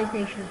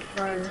PlayStation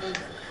first.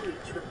 Breach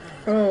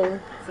repaired. Oh.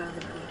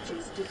 Further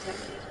breaches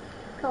detected.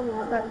 Come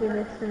on, don't do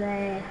this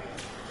today.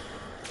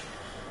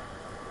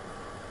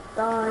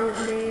 Don't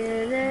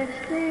do this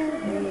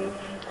today.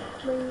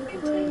 Please,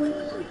 please.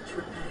 Containment breach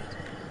repaired.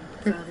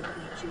 Further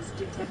breaches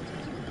detected.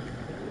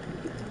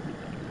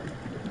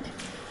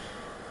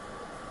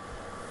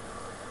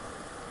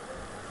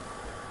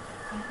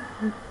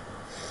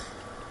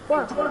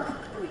 What? I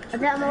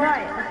think I'm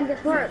alright. I think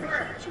it's worked.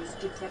 Breaches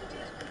detected.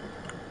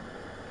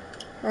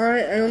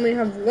 Alright, I only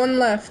have one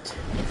left.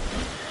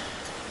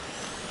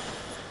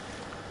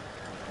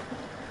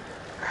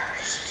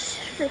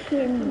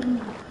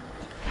 Freaking.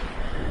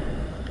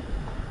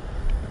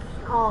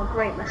 Oh,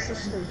 great, my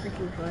system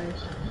freaking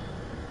froze.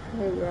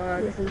 Oh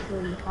god. Listen to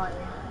the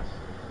fire.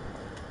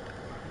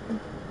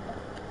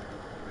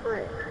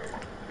 Right.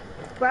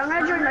 Well, I'm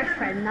gonna join my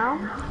friend now.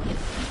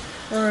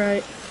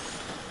 Alright.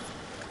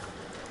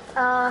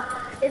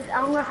 If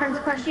I'm gonna friends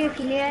request you, if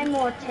you need any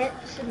more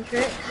tips and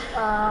tricks,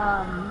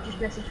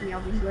 just message me,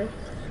 obviously.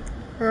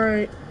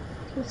 Alright.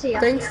 We'll see ya.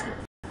 Thanks.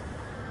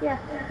 Yeah,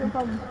 no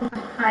problem.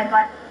 Bye,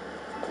 bye.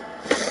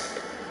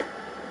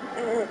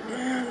 Oh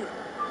man.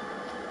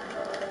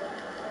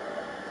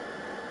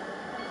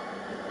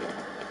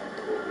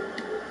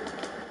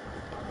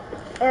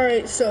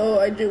 Alright, so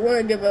I do want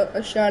to give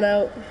a shout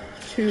out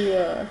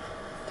to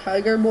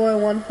Tiger Boy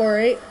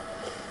 148,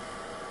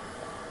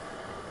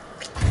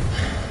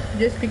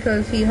 just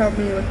because he helped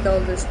me with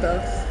all this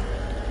stuff.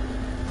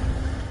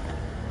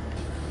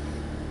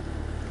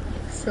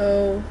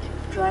 So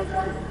Drive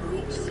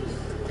reached.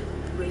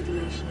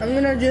 Radiation. I'm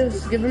gonna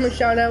just give him a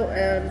shout out,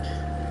 and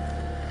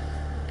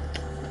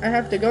I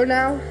have to go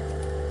now.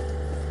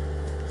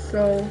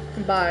 So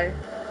bye.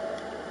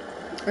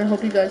 I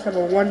hope you guys have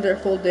a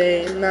wonderful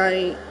day,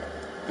 night,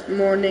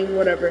 morning,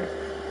 whatever.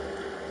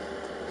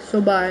 So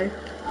bye.